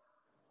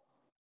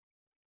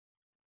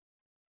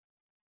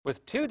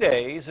 With 2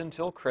 days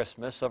until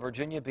Christmas, a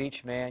Virginia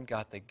Beach man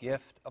got the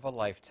gift of a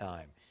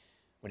lifetime.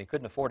 When he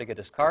couldn't afford to get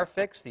his car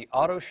fixed, the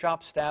auto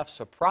shop staff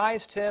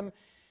surprised him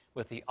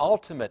with the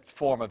ultimate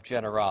form of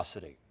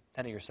generosity.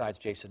 10 of your sides,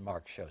 Jason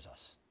Marks shows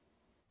us.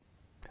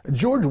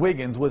 George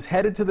Wiggins was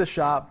headed to the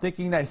shop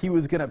thinking that he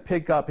was going to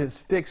pick up his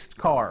fixed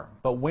car.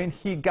 But when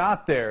he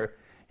got there,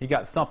 he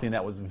got something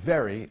that was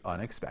very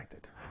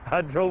unexpected.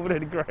 I drove it in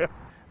the ground.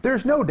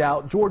 There's no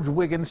doubt George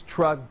Wiggins'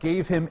 truck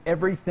gave him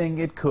everything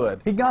it could.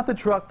 He got the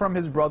truck from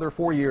his brother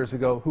 4 years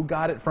ago, who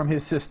got it from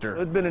his sister.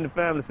 It's been in the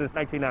family since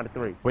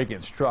 1993.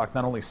 Wiggins' truck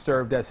not only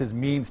served as his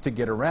means to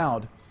get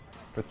around,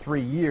 for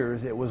 3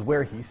 years it was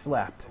where he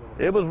slept.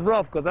 It was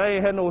rough because I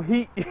ain't had no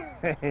heat,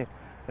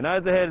 and I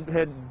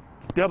had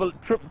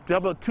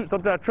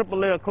sometimes triple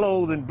layer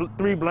clothes and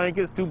 3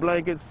 blankets, 2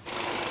 blankets.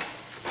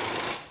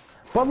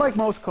 But like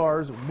most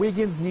cars,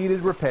 Wiggins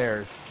needed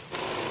repairs.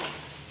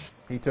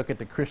 He took it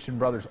to Christian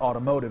Brothers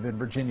Automotive in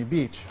Virginia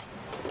Beach.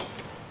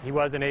 He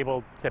wasn't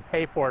able to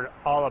pay for it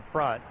all up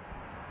front,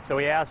 so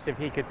he asked if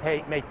he could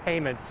make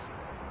payments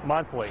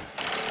monthly.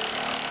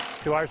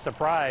 To our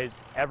surprise,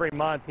 every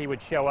month he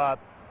would show up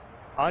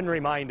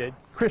unreminded.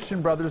 Christian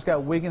Brothers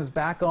got Wiggins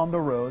back on the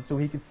road so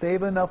he could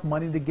save enough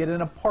money to get an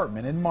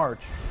apartment in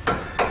March.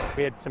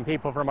 We had some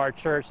people from our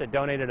church that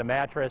donated a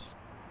mattress,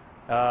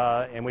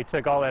 and we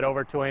took all that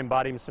over to him,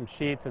 bought him some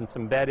sheets and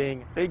some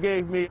bedding. They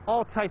gave me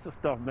all types of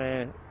stuff,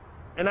 man,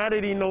 and I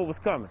didn't even know it was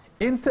coming.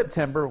 In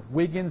September,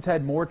 Wiggins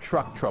had more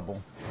truck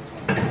trouble.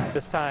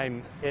 This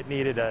time it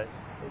needed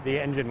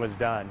the engine was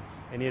done.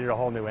 It needed a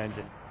whole new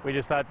engine. We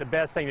just thought the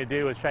best thing to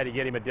do was try to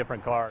get him a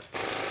different car.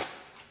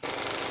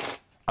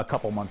 A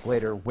couple months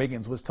later,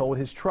 Wiggins was told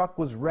his truck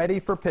was ready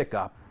for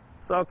pickup.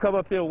 So I come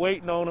up here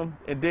waiting on them,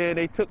 and then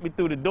they took me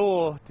through the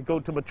door to go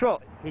to my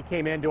truck. He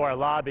came into our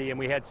lobby, and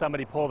we had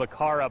somebody pull the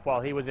car up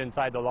while he was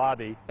inside the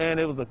lobby.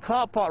 And it was a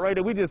car park right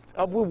there. We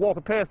were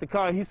walking past the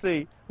car, and he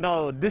said,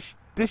 "No, this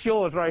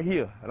yours right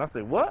here." And I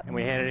said, "What?" And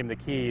we handed him the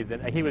keys,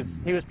 and he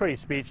was pretty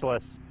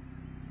speechless.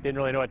 Didn't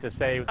really know what to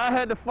say. I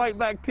had to fight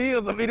back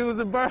tears. I mean, it was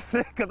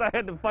embarrassing because I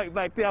had to fight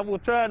back tears. I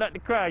was trying not to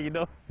cry, you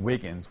know.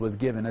 Wiggins was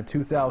given a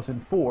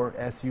 2004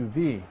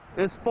 SUV.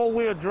 It's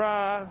 4-wheel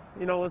drive.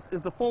 You know, it's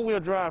a 4-wheel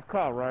drive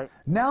car, right?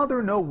 Now there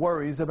are no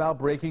worries about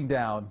breaking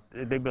down.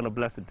 They've been a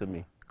blessing to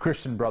me.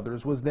 Christian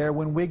Brothers was there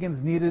when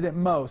Wiggins needed it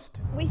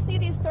most. We see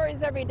these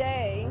stories every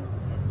day,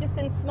 just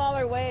in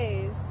smaller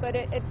ways, but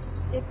it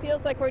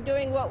feels like we're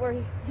doing what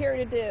we're here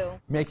to do.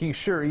 Making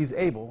sure he's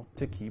able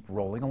to keep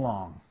rolling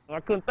along. I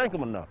couldn't thank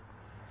him enough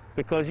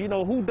because, you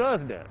know, who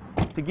does that?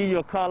 To give you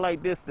a car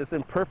like this that's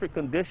in perfect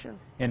condition.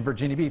 In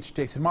Virginia Beach,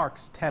 Jason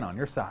Marks, 10 on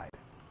your side.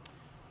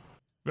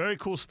 Very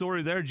cool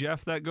story there,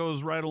 Jeff. That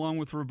goes right along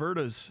with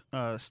Roberta's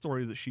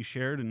story that she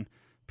shared. And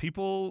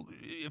people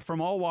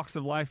from all walks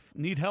of life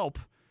need help.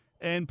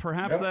 And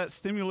perhaps that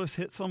stimulus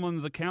hit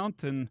someone's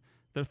account and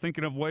they're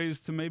thinking of ways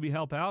to maybe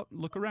help out.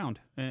 Look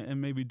around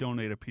and maybe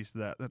donate a piece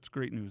of that. That's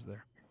great news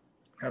there.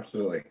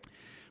 Absolutely.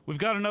 We've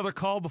got another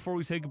call before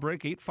we take a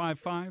break,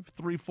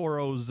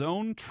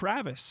 855-340-ZONE.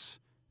 Travis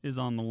is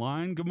on the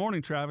line. Good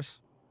morning,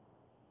 Travis.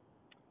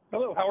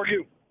 Hello, how are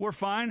you? We're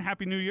fine.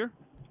 Happy New Year.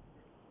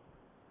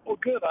 Well,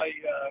 good. I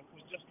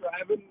was just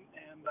driving,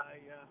 and I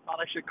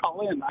thought I should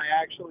call in. I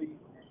actually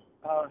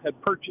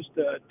had purchased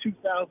a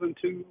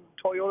 2002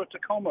 Toyota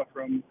Tacoma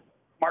from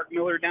Mark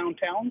Miller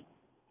downtown.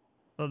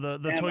 The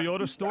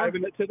Toyota store? I'm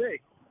driving it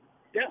today.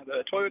 Yeah,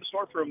 the Toyota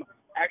store from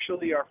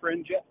actually our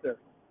friend Jeff there.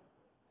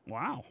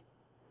 Wow.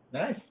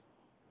 Nice.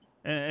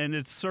 And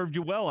it's served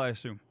you well, I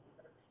assume.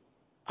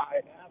 I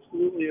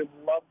absolutely have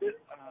loved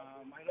it.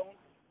 I don't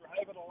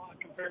drive it a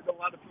lot compared to a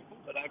lot of people,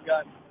 but I've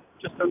got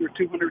just under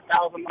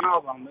 200,000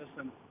 miles on this,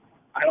 and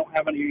I don't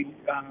have any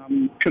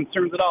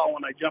concerns at all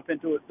when I jump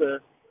into it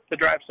to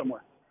drive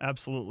somewhere.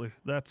 Absolutely.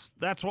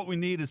 That's what we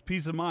need is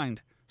peace of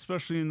mind,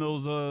 especially in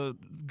those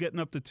getting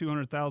up to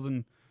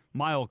 200,000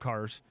 mile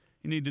cars.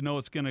 You need to know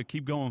it's going to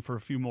keep going for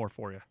a few more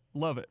for you.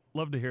 Love it.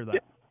 Love to hear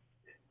that.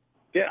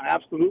 Yeah,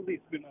 absolutely.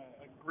 It's been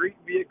a great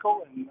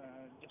vehicle, and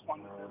just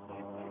wanted to say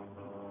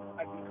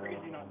I've been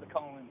crazy not to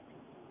call in.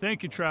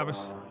 Thank you, Travis.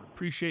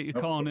 Appreciate you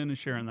calling in and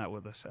sharing that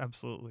with us.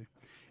 Absolutely.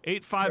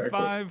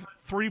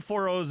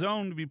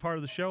 855-340-ZONE to be part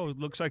of the show. It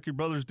looks like your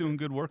brother's doing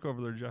good work over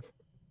there, Jeff.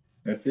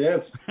 Yes, he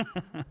is.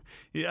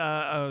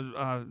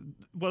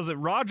 Was it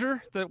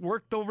Roger that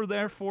worked over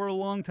there for a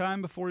long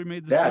time before he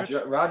made the switch?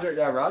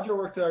 Roger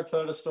worked at our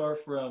Toyota store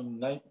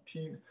from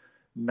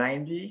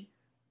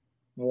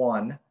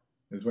 1991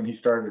 is when he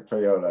started at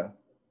Toyota,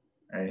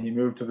 and he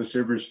moved to the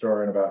Subaru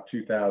store in about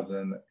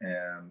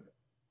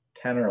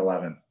 2010 or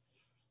 11.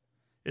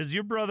 Is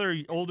your brother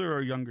older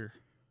or younger?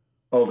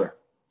 Older.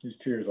 He's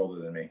 2 years older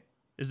than me.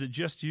 Is it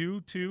just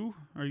you two?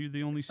 Are you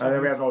the only I think we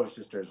siblings? have an older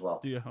sister as well.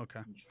 Do you?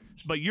 Okay.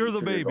 But you're the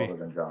She's 2 years baby. older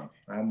than John.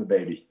 I'm the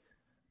baby.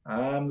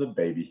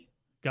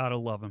 Gotta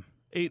love him.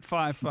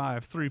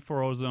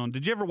 855-340-ZONE.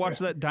 Did you ever watch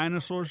that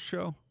dinosaurs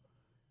show?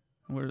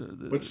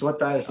 What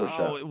dinosaur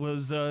show? Oh, it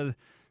was.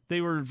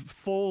 They were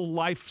full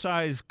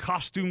life-size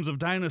costumes of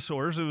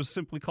dinosaurs. It was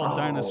simply called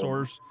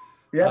Dinosaurs.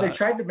 Yeah, they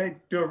tried to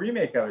do a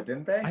remake of it,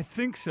 didn't they? I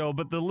think so,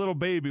 but the little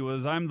baby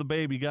was "I'm the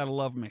baby, gotta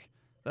love me."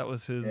 That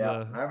was his.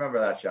 Yeah, I remember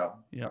that show.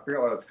 Yeah. I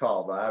forget what it's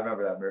called, but I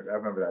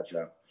remember that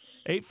show.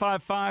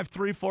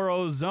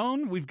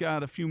 855-340-ZONE. We've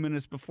got a few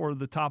minutes before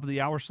the top of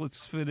the hour, so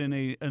let's fit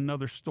in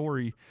another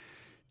story.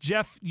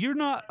 Jeff, you're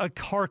not a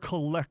car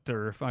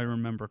collector, if I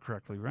remember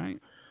correctly, right?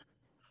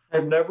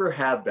 I've never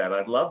had that.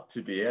 I'd love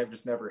to be. I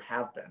just never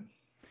have been.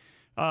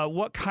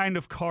 What kind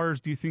of cars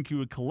do you think you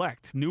would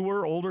collect?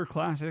 Newer, older,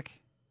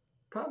 classic?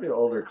 Probably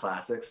older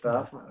classic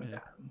stuff. Yeah.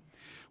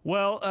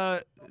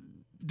 Well,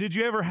 did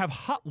you ever have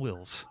Hot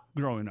Wheels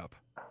growing up?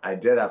 I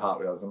did have Hot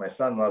Wheels, and my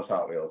son loves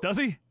Hot Wheels. Does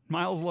he?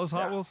 Miles loves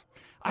Hot Wheels?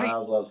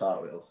 Miles loves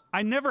Hot Wheels.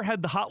 I never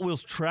had the Hot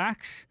Wheels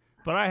tracks,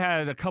 but I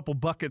had a couple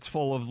buckets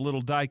full of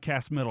little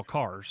die-cast metal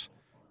cars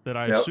that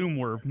I assume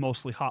were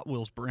mostly Hot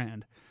Wheels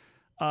brand.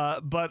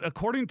 But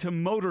according to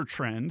Motor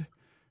Trend,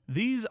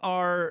 these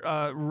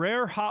are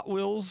rare Hot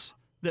Wheels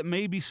that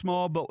may be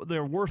small, but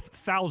they're worth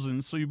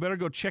thousands, so you better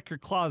go check your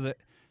closet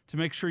to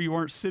make sure you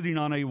aren't sitting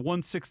on a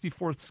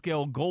 1/64th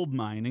scale gold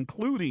mine,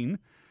 including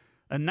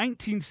a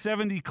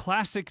 1970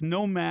 classic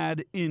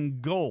Nomad in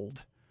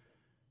gold.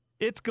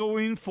 It's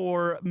going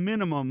for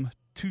minimum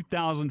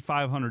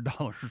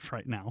 $2,500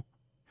 right now.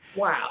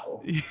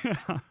 Wow.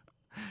 Yeah.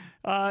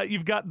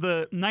 You've got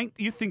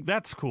you think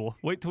that's cool.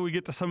 Wait till we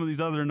get to some of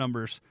these other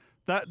numbers.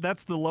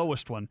 That's the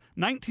lowest one.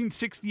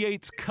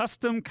 1968's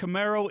custom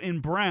Camaro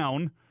in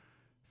brown,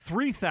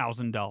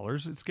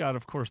 $3,000. It's got,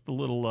 of course, the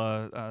little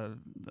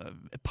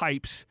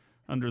pipes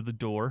under the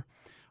door.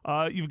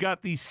 You've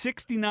got the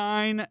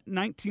 69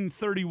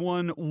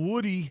 1931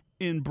 Woody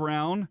in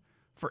brown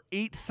for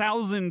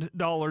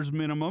 $8,000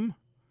 minimum.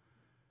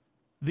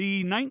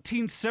 The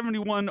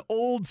 1971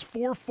 Olds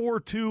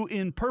 442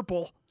 in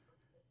purple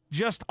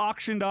just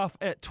auctioned off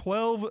at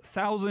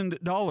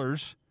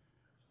 $12,000.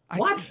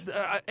 What?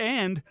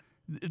 And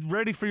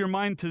ready for your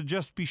mind to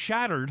just be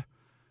shattered,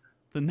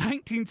 the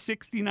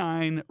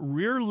 1969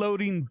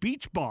 rear-loading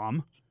Beach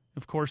Bomb,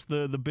 of course,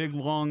 the big,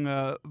 long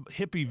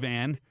hippie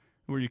van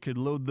where you could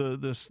load the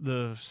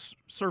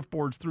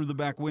surfboards through the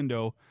back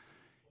window,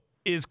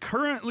 is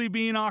currently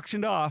being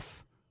auctioned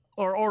off,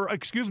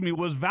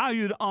 was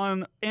valued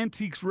on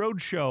Antiques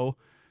Roadshow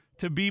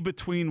to be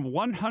between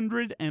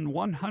 $100,000 and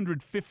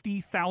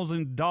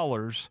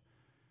 $150,000.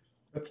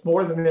 That's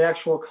more than the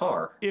actual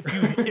car.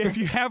 If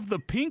you have the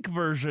pink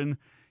version,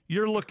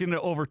 you're looking at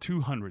over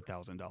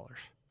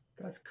 $200,000.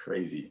 That's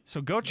crazy.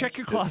 So go check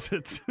your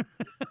closets.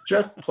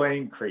 Just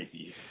plain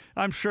crazy.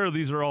 I'm sure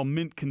these are all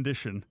mint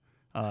condition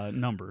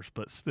numbers,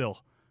 but still,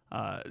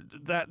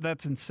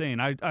 that's insane.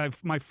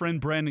 My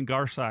friend Brandon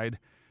Garside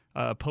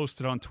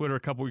posted on Twitter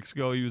a couple weeks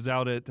ago. He was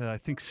out at I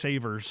think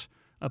Savers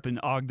up in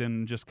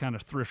Ogden, just kind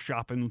of thrift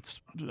shopping,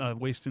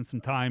 wasting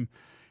some time.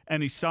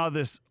 And he saw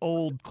this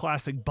old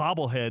classic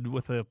bobblehead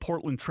with a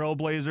Portland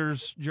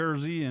Trailblazers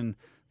jersey and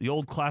the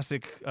old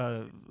classic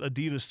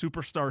Adidas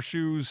Superstar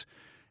shoes.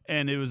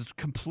 And it was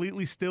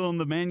completely still in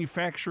the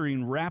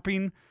manufacturing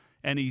wrapping.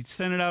 And he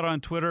sent it out on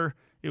Twitter.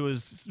 It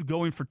was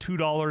going for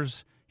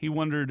 $2. He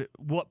wondered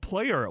what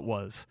player it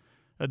was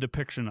a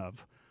depiction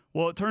of.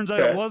 Well, it turns out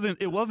it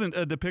wasn't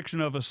a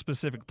depiction of a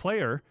specific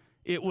player.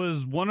 It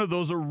was one of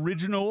those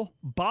original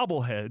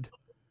bobblehead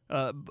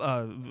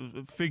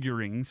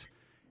figurines,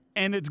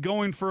 and it's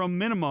going for a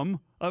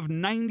minimum of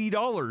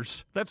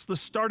 $90. That's the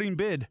starting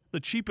bid, the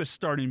cheapest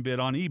starting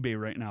bid on eBay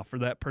right now for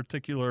that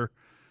particular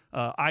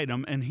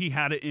item, and he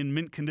had it in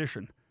mint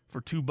condition for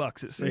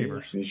 $2 at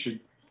Savers.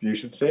 You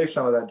should save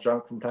some of that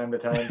junk from time to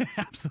time.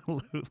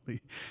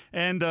 Absolutely.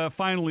 And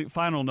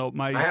final note,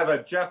 I have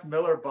a Jeff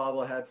Miller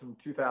bobblehead from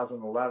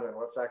 2011.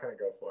 What's that going to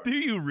go for? Do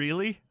you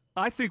really?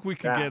 I think we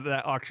could get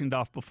that auctioned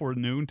off before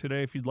noon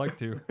today if you'd like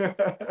to.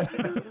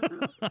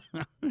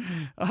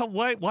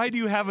 Why do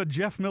you have a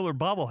Jeff Miller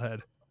bobblehead?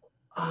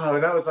 Oh,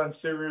 that was on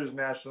Subaru's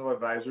National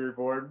Advisory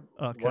Board.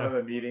 Okay. One of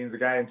the meetings, a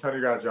guy named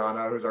Tony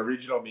Graziano, who was our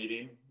regional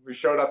meeting. We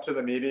showed up to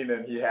the meeting,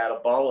 and he had a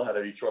bobblehead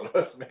of each one of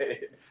us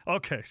made.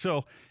 Okay,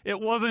 so it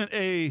wasn't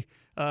a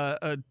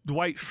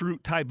Dwight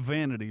Schrute type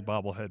vanity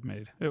bobblehead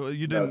made.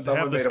 You didn't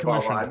have this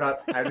commission.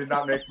 I did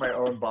not make my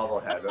own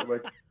bobblehead. I'm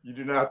like,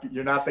 you're not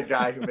the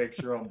guy who makes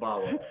your own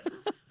bobblehead.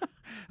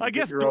 I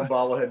guess your own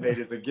bobblehead made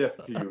as a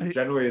gift to you,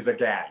 generally as a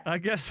gag. I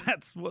guess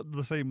that's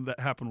the same that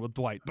happened with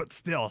Dwight, but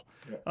still,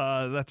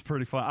 that's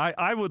pretty fun.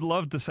 I would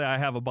love to say I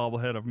have a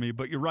bobblehead of me,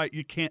 but you're right.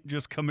 You can't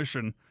just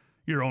commission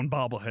your own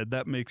bobblehead.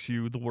 That makes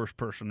you the worst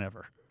person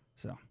ever.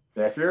 So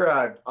yeah, if you're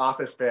an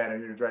Office fan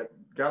and you're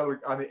got to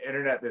look on the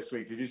internet this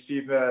week, did you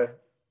see the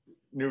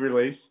new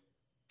release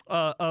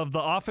of The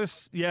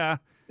Office? Yeah,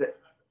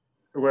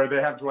 where they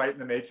have Dwight in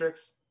the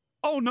Matrix.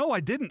 Oh, no, I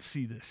didn't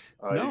see this.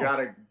 No. You got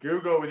to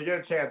Google, when you get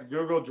a chance,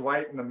 Google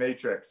Dwight in the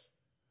Matrix.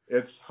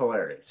 It's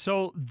hilarious.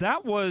 So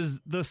that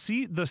was the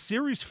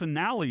series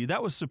finale.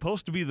 That was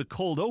supposed to be the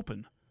cold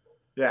open.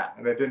 Yeah,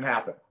 and it didn't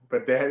happen.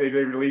 But they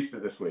released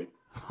it this week.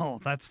 Oh,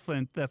 that's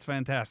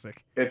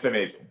fantastic. It's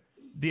amazing.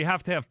 Do you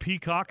have to have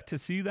Peacock to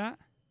see that?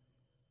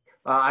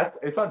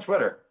 It's on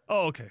Twitter.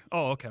 Oh, okay.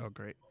 Oh,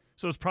 great.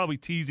 So it's probably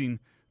teasing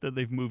that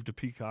they've moved to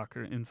Peacock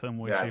or in some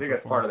way. Yeah, I think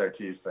it's part of their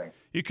tease thing.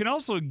 You can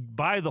also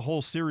buy the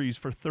whole series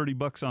for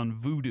 $30 on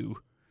Vudu.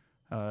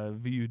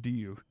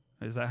 VUDU.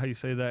 Is that how you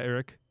say that,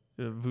 Eric?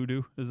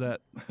 Voodoo? Is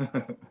that?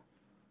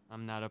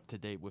 I'm not up to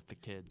date with the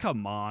kids.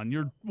 Come on,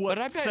 you're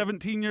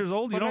 17 years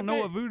old? You don't know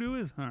what Voodoo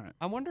is? All right.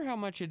 I wonder how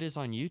much it is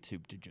on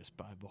YouTube to just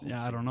buy the whole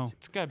series. I don't know.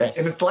 It's got to be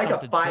and it's like a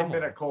 5-minute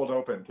similar. cold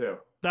open too.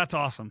 That's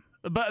awesome.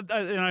 But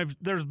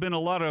there's been a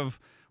lot of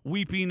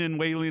weeping and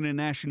wailing and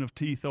gnashing of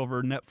teeth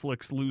over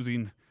Netflix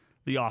losing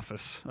The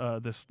Office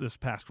this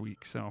past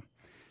week. So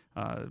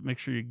make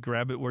sure you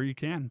grab it where you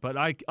can. But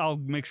I'll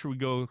make sure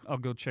I'll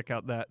go check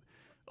out that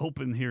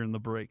open here in the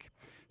break.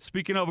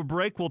 Speaking of a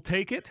break, we'll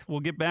take it. We'll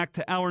get back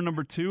to hour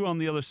number 2 on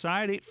the other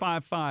side,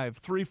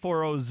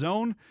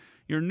 855-340-ZONE.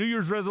 Your New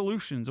Year's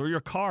resolutions or your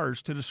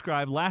cars to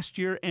describe last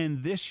year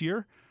and this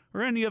year,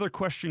 or any other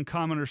question,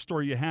 comment, or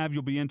story you have.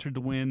 You'll be entered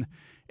to win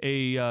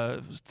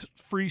a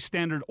free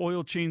standard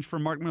oil change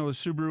from Mark Miller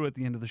Subaru at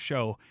the end of the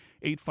show,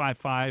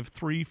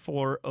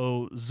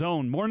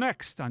 855-340-ZONE. More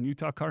next on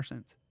Utah Car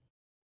Sense.